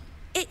home.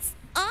 It's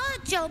our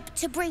job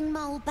to bring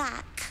Mole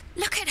back.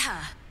 Look at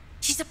her.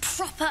 She's a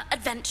proper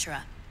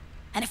adventurer.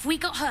 And if we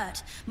got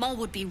hurt, Mole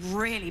would be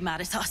really mad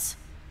at us.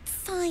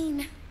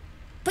 Fine.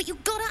 But you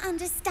gotta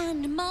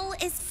understand, Mole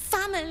is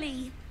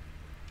family.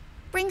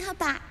 Bring her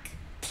back,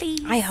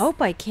 please? I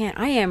hope I can.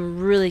 I am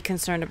really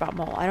concerned about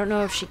Mole. I don't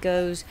know if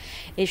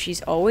if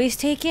she's always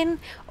taken,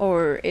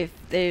 or if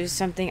there's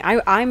something.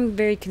 I'm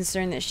very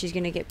concerned that she's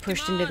gonna get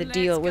pushed into the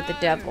deal with the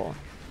devil.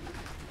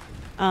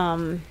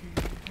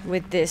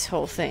 With this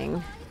whole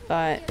thing,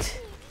 but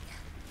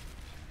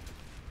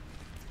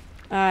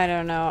I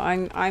don't know.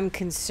 I'm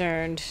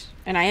concerned,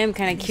 and I am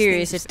kind of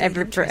curious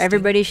if for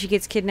everybody she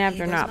gets kidnapped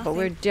or not. But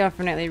we're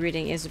definitely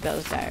reading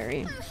Isabel's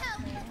diary.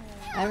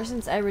 Ever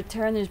since I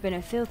returned, there's been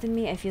a filth in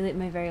me. I feel it in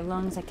my very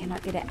lungs. I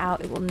cannot get it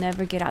out. It will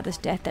never get out this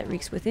death that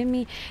reeks within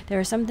me. There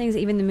are some things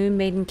even the Moon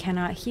Maiden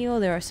cannot heal.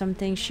 There are some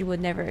things she would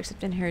never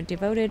accept in her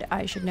devoted.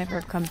 I should never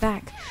have come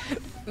back.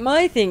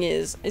 My thing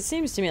is, it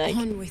seems to me like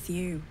on with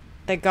you.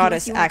 The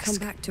goddess asks.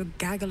 Come back to a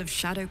gaggle of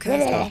shadow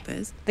cursed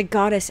harpers. The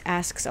goddess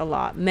asks a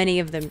lot. Many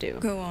of them do.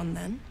 Go on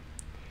then.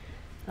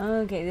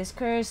 Okay, this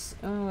curse.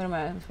 Oh,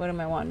 what am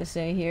I wanting to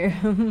say here?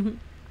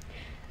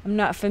 I'm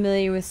not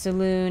familiar with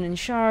Saloon and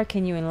Shar.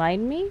 Can you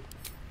enlighten me?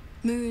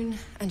 Moon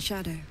and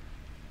shadow,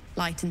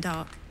 light and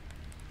dark,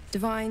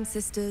 divine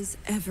sisters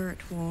ever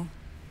at war,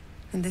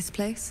 and this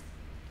place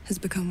has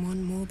become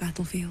one more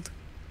battlefield.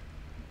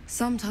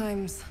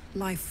 Sometimes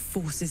life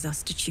forces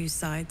us to choose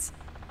sides.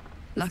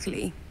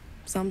 Luckily,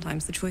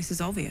 sometimes the choice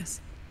is obvious.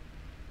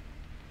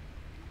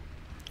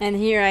 And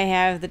here I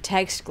have the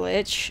text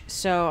glitch,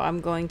 so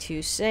I'm going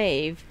to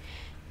save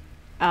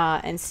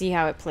and see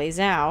how it plays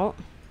out.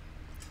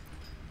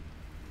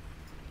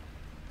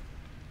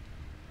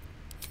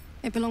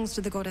 It belongs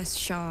to the goddess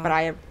Shar.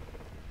 But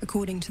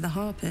according to the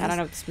Harpers, I don't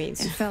know what this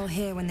means. It fell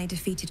here when they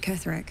defeated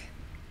Ketheric,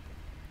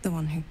 the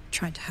one who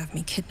tried to have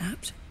me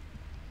kidnapped.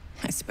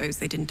 I suppose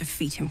they didn't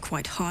defeat him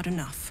quite hard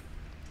enough.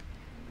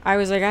 I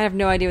was like, I have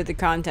no idea what the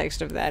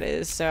context of that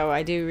is, so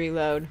I do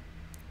reload.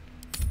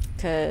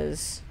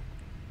 Because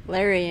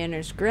Larian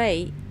is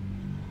great,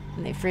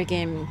 and they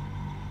freaking...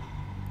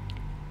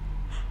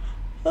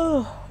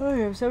 Oh,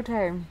 I'm so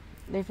tired.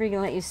 They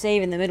freaking let you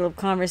save in the middle of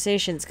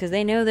conversations, because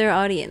they know their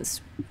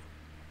audience.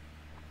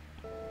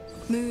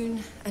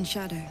 Moon and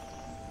shadow,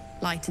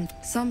 light and...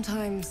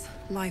 Sometimes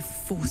life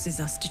forces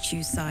us to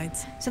choose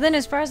sides. So then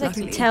as far as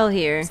Luckily, I can tell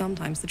here...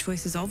 Sometimes the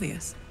choice is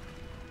obvious.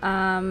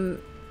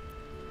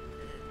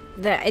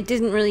 That it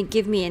didn't really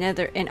give me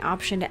an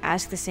option to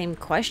ask the same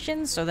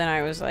question, so then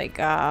I was like,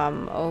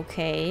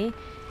 okay.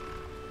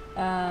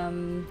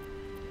 The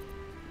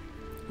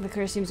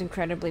curse seems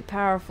incredibly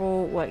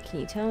powerful. What can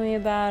you tell me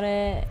about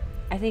it?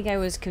 I think I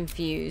was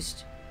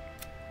confused.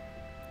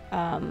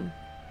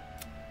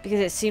 Because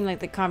it seemed like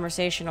the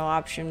conversational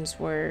options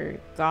were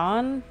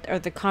gone, or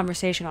the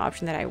conversational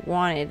option that I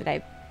wanted, that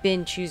I've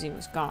been choosing,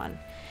 was gone.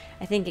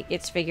 I think it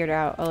gets figured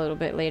out a little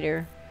bit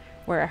later,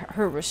 where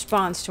her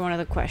response to one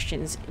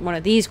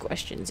of these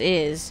questions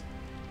is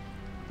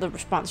the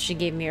response she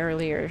gave me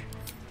earlier.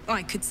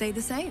 I could say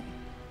the same.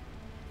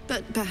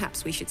 But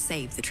perhaps we should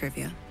save the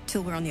trivia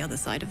till we're on the other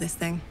side of this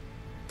thing.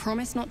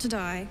 Promise not to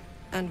die,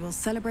 and we'll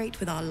celebrate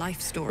with our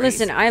life stories.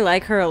 Listen, I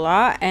like her a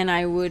lot, and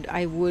I would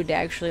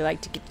actually like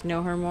to get to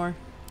know her more.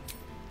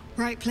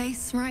 Right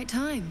place, right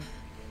time.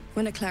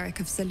 When a cleric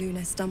of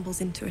Selûne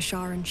stumbles into a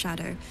Sharan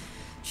shadow,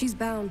 she's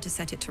bound to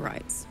set it to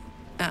rights,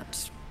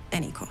 at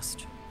any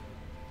cost.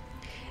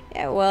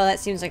 Yeah, well, that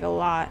seems like a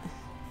lot.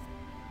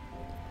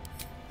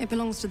 It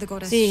belongs to the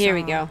goddess See, here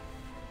we Shar. go.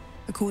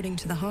 According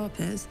to the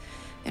Harpers,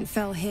 it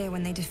fell here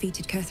when they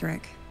defeated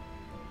Ketheric,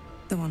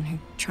 the one who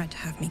tried to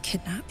have me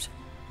kidnapped.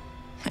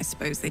 I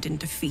suppose they didn't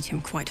defeat him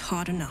quite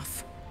hard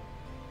enough.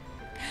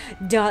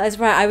 Duh, that's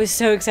why I was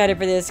so excited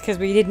for this, because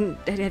we didn't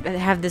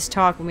have this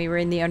talk when we were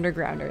in the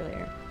underground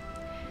earlier.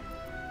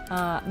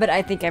 But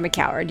I think I'm a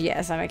coward.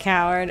 Yes, I'm a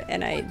coward,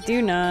 and I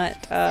do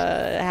not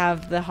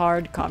have the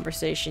hard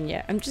conversation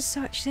yet. I'm just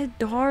so... She said,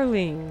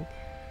 darling.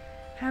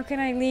 How can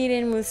I lead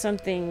in with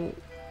something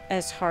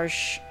as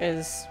harsh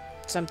as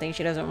something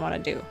she doesn't want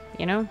to do,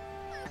 you know?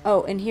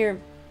 Oh, and here,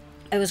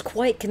 I was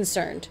quite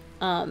concerned,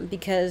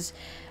 because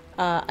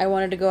I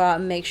wanted to go out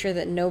and make sure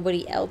that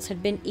nobody else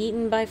had been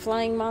eaten by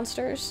flying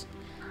monsters.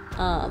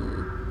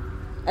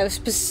 I was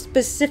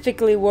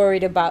specifically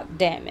worried about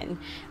Damon.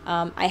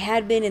 I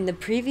had been in the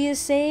previous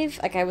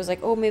save. Like, I was like,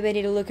 oh, maybe I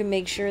need to look and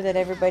make sure that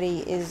everybody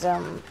is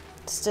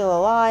still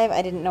alive.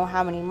 I didn't know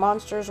how many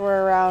monsters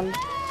were around.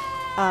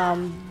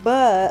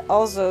 But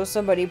also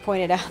somebody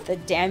pointed out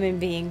that Damon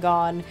being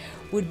gone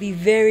would be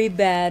very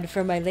bad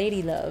for my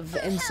lady love.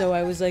 And so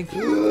I was like,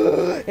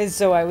 and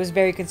so I was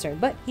very concerned.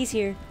 But he's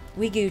here.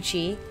 We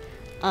Gucci.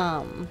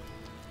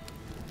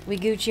 We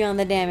Gucci on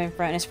the Damon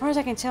front. As far as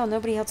I can tell,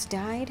 nobody else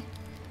died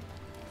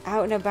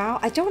out and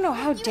about. I don't know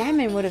how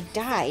Damon would have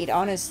died,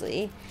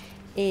 honestly.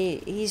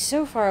 He's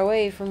so far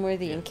away from where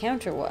the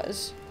encounter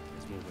was.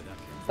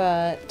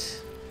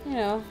 But, you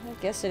know,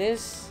 I guess it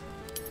is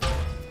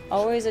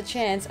always a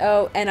chance.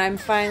 Oh, and I'm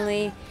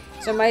finally...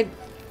 So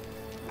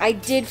I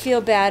did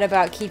feel bad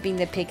about keeping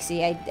the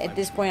pixie. At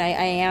this point, I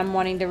am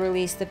wanting to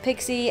release the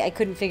pixie. I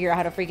couldn't figure out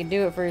how to freaking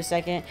do it for a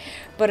second.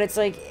 But it's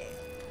like...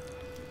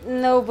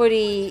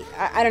 Nobody...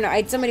 I don't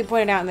know. Somebody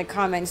pointed out in the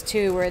comments,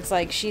 too, where it's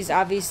like, she's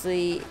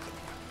obviously...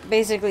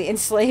 basically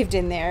enslaved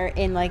in there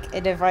in like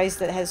a device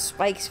that has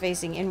spikes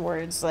facing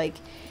inwards. Like,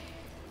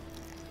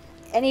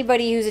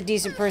 anybody who's a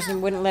decent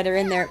person wouldn't let her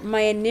in there.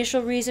 My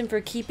initial reason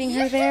for keeping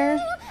her there,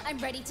 I'm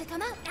ready to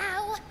come out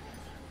now.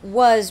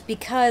 was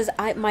because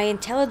my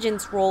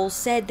intelligence roll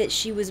said that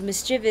she was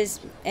mischievous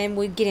and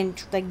would get in,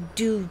 like,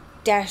 do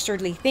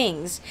dastardly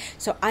things.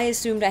 So I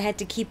assumed I had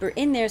to keep her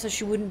in there so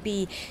she wouldn't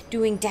be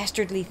doing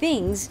dastardly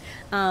things.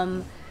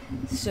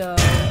 So,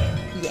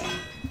 yeah.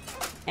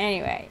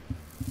 Anyway.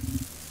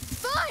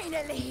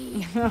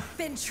 Finally!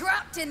 Been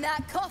trapped in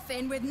that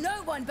coffin with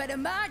no one but a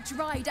mad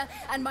rider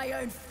and my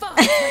own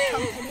father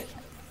company.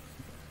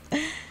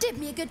 Did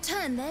me a good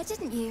turn there,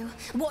 didn't you?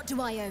 What do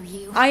I owe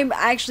you? I'm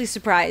actually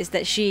surprised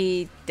that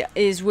she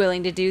is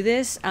willing to do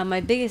this.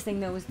 My biggest thing,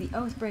 though, was the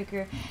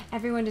Oathbreaker.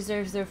 Everyone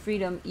deserves their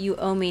freedom. You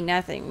owe me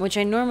nothing, which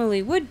I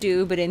normally would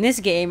do, but in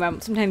this game,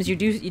 sometimes you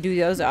do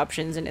those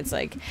options, and it's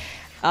like,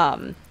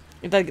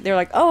 they're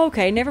like, oh,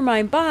 okay, never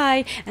mind,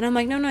 bye. And I'm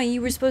like, no,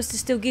 you were supposed to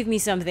still give me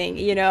something,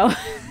 you know?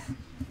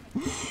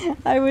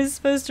 I was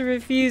supposed to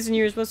refuse and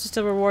you were supposed to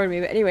still reward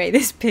me. But anyway,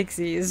 this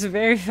pixie is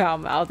very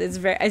foul-mouthed.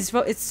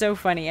 It's so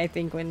funny, I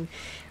think, when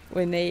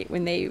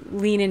they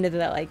lean into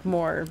the, like,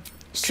 more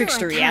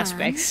trickstery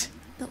aspects.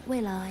 But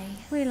will I?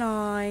 Will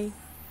I?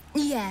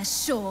 Yeah,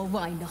 sure,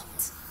 why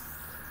not?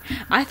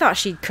 I thought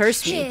she'd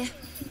curse me. Here,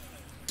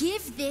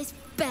 give this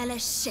bell a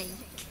shake.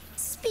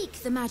 Speak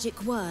the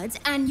magic words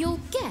and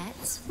you'll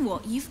get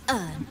what you've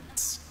earned.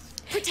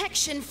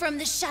 Protection from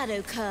the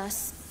shadow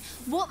curse.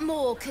 What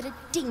more could a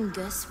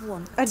dingus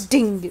want? A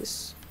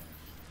dingus.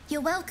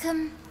 You're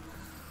welcome.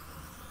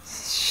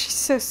 She's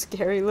so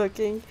scary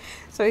looking.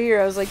 So here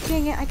I was like,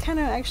 dang it, I kind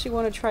of actually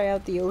want to try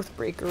out the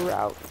Oathbreaker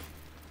route.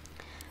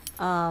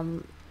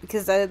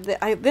 Because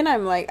then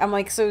I'm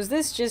like, so is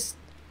this just,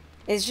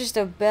 it's just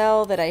a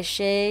bell that I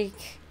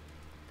shake?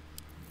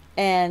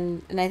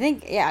 And I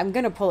think, yeah, I'm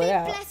gonna pull it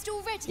out. Blessed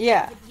already,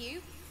 yeah.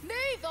 You?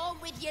 Move on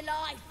with your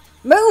life.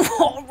 Move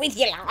on with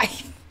your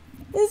life.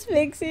 This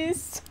pixie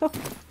is so.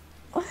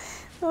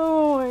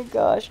 Oh my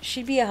gosh,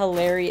 she'd be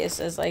hilarious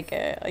as like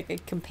a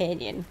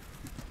companion.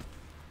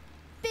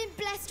 Been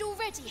blessed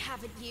already,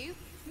 haven't you?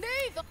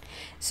 Move on.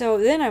 So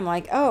then I'm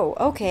like, oh,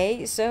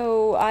 okay,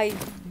 so I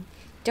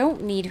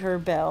don't need her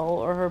bell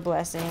or her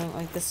blessing.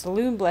 Like, the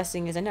saloon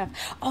blessing is enough.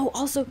 Oh,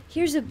 also,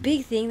 here's a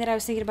big thing that I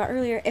was thinking about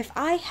earlier. If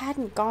I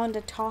hadn't gone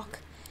to talk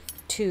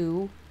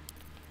to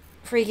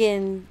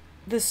freaking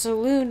the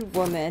saloon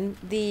woman,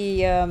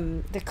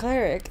 the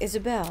cleric,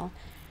 Isabel,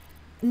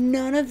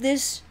 none of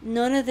this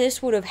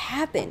would have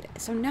happened.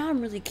 So now I'm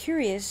really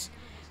curious,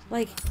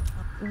 like,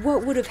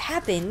 what would have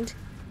happened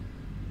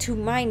to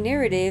my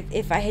narrative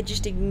if I had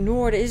just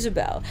ignored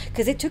Isabel,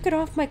 because it took it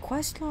off my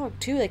quest log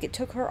too. Like, it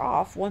took her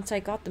off once I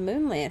got the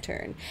moon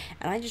lantern,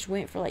 and I just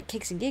went for like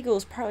kicks and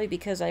giggles, partly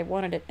because I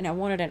wanted it, and I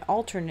wanted an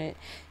alternate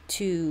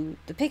to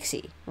the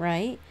pixie,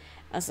 right?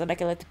 So that I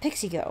could let the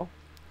pixie go.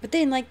 But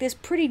then, like, this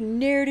pretty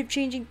narrative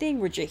changing thing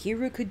where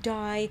Jaheria could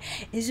die,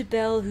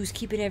 Isabel, who's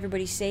keeping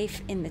everybody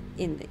safe in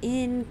the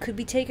inn, could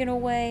be taken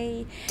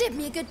away. Did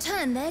me a good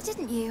turn there,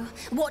 didn't you?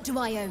 What do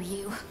I owe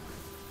you?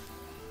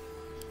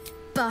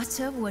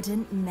 Butter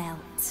wouldn't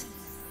melt.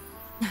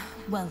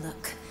 Well,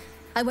 look,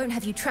 I won't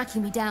have you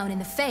tracking me down in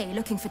the Fae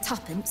looking for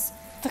tuppence.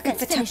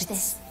 Let's finish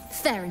this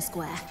fair and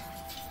square.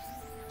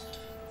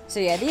 So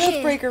yeah, the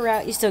Oathbreaker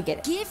route, you still get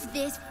it. Give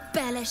this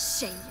bell a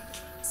shake.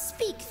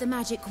 Speak the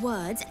magic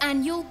words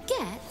and you'll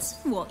get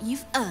what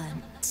you've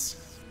earned.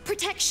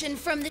 Protection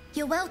from the...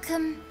 You're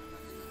welcome.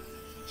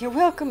 You're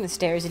welcome. The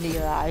stares into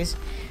your eyes.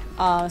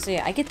 So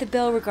yeah, I get the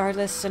bell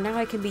regardless, so now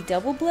I can be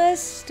double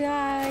blessed.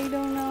 I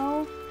don't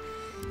know.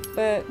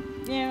 But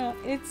yeah,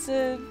 it's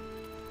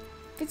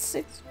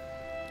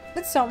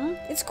something.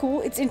 It's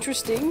cool. It's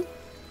interesting.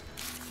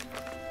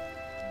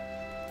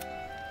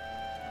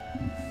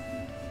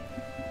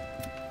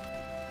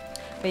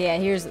 But yeah,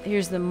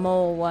 here's the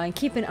mole one.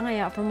 Keep an eye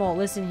out for mole.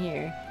 Listen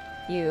here,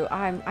 you.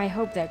 I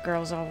hope that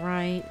girl's all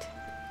right.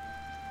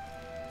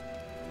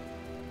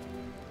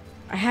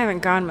 I haven't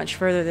gone much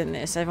further than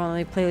this. I've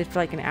only played for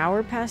like an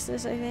hour past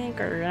this, I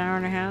think, or an hour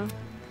and a half.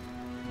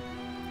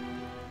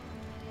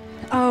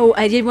 Oh,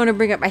 I did want to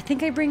bring up, I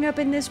think I bring up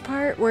in this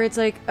part where it's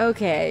like,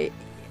 okay,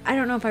 I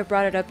don't know if I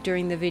brought it up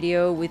during the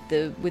video with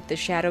the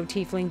shadow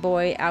tiefling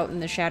boy out in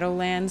the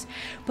Shadowlands,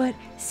 but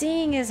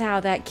seeing as how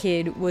that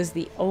kid was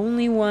the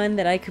only one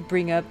that I could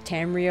bring up,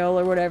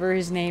 Tamriel or whatever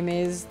his name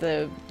is,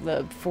 the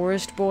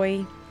forest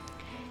boy,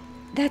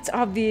 that's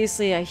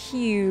obviously a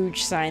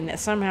huge sign that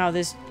somehow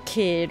this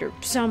kid, or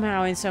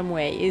somehow in some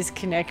way, is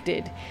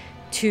connected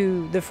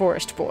to the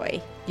forest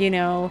boy. You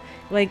know,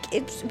 like,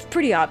 it's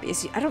pretty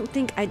obvious. I don't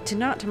think,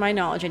 not to my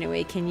knowledge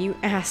anyway, can you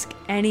ask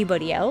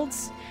anybody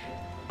else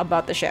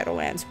about the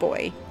Shadowlands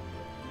boy?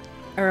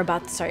 Or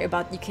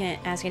you can't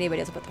ask anybody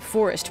else about the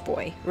forest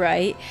boy,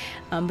 right?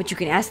 But you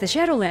can ask the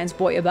Shadowlands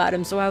boy about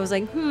him, so I was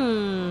like,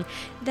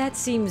 that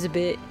seems a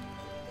bit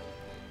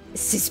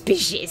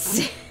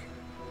suspicious.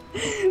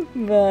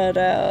 But,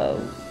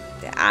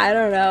 I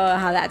don't know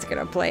how that's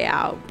gonna play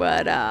out,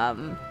 but,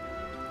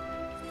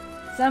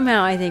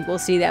 Somehow I think we'll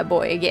see that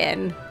boy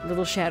again.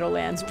 Little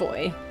Shadowlands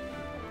boy.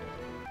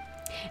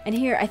 And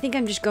here, I think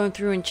I'm just going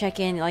through and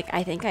checking, like,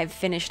 I think I've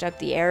finished up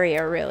the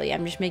area, really.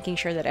 I'm just making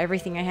sure that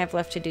everything I have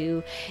left to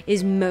do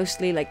is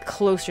mostly, like,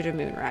 closer to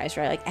Moonrise,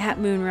 right? Like, at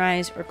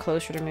Moonrise or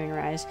closer to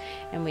Moonrise.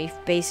 And we've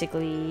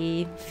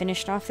basically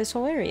finished off this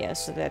whole area.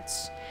 So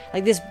that's,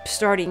 like, this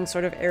starting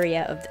sort of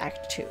area of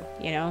Act 2,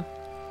 you know?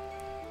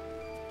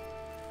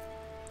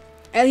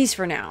 At least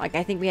for now. Like,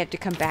 I think we have to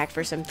come back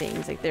for some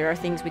things. Like, there are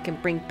things we can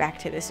bring back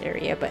to this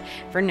area. But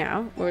for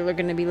now, we're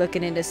going to be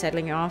looking into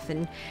settling off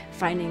and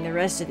finding the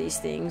rest of these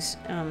things.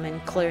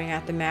 And clearing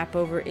out the map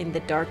over in the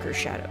darker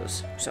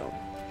shadows. So,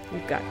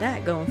 we've got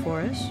that going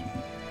for us.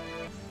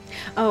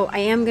 Oh, I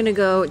am going to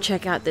go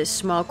check out this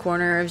small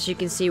corner. As you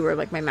can see where,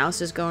 like, my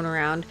mouse is going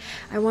around.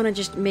 I want to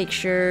just make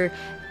sure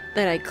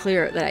that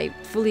I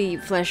fully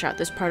flesh out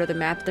this part of the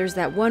map. There's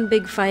that one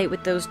big fight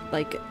with those,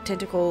 like,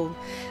 tentacle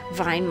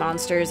vine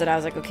monsters that I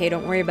was like, okay,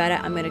 don't worry about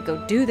it. I'm gonna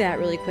go do that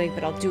really quick,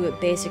 but I'll do it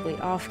basically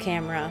off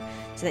camera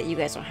so that you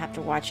guys don't have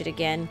to watch it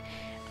again.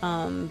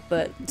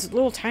 But it's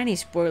little tiny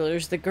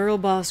spoilers. The girl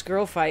boss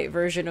girl fight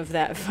version of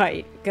that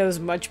fight goes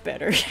much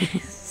better.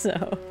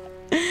 So...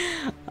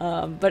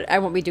 but I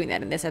won't be doing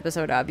that in this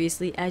episode,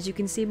 obviously, as you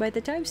can see by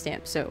the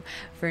timestamp. So,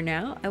 for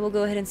now, I will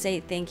go ahead and say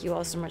thank you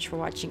all so much for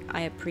watching.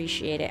 I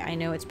appreciate it. I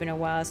know it's been a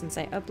while since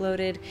I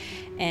uploaded,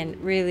 and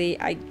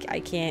really, I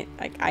can't,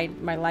 like,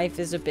 my life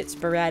is a bit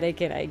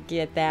sporadic, and I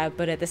get that,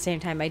 but at the same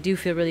time, I do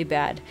feel really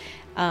bad,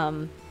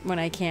 when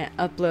I can't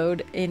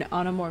upload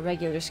on a more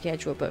regular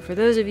schedule. But for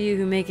those of you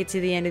who make it to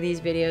the end of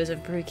these videos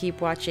and who keep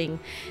watching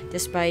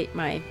despite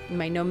my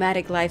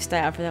nomadic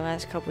lifestyle for the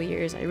last couple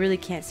years, I really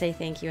can't say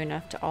thank you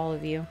enough to all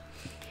of you.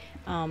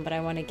 But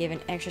I want to give an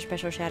extra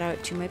special shout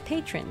out to my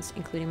patrons,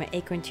 including my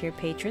Acorn tier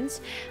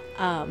patrons.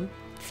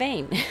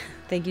 Fame,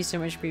 thank you so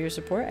much for your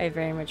support. I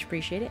very much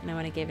appreciate it. And I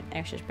want to give an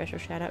extra special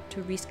shout out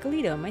to Reese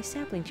Galito, my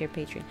sapling tier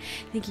patron.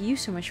 Thank you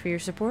so much for your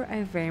support.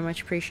 I very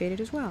much appreciate it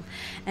as well.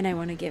 And I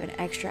want to give an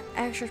extra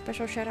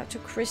special shout out to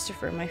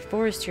Christopher, my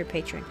forest tier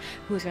patron,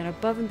 who has gone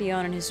above and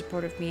beyond in his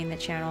support of me and the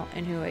channel,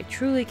 and who I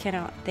truly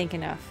cannot thank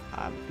enough.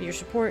 Your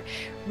support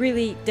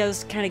really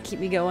does kind of keep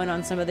me going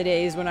on some of the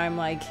days when I'm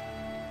like,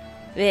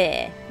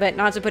 bleh, but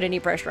not to put any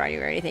pressure on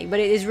you or anything, but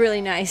it is really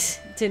nice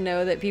to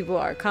know that people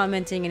are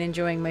commenting and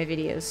enjoying my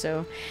videos.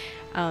 So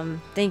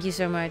thank you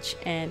so much,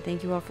 and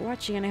thank you all for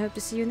watching, and I hope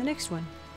to see you in the next one.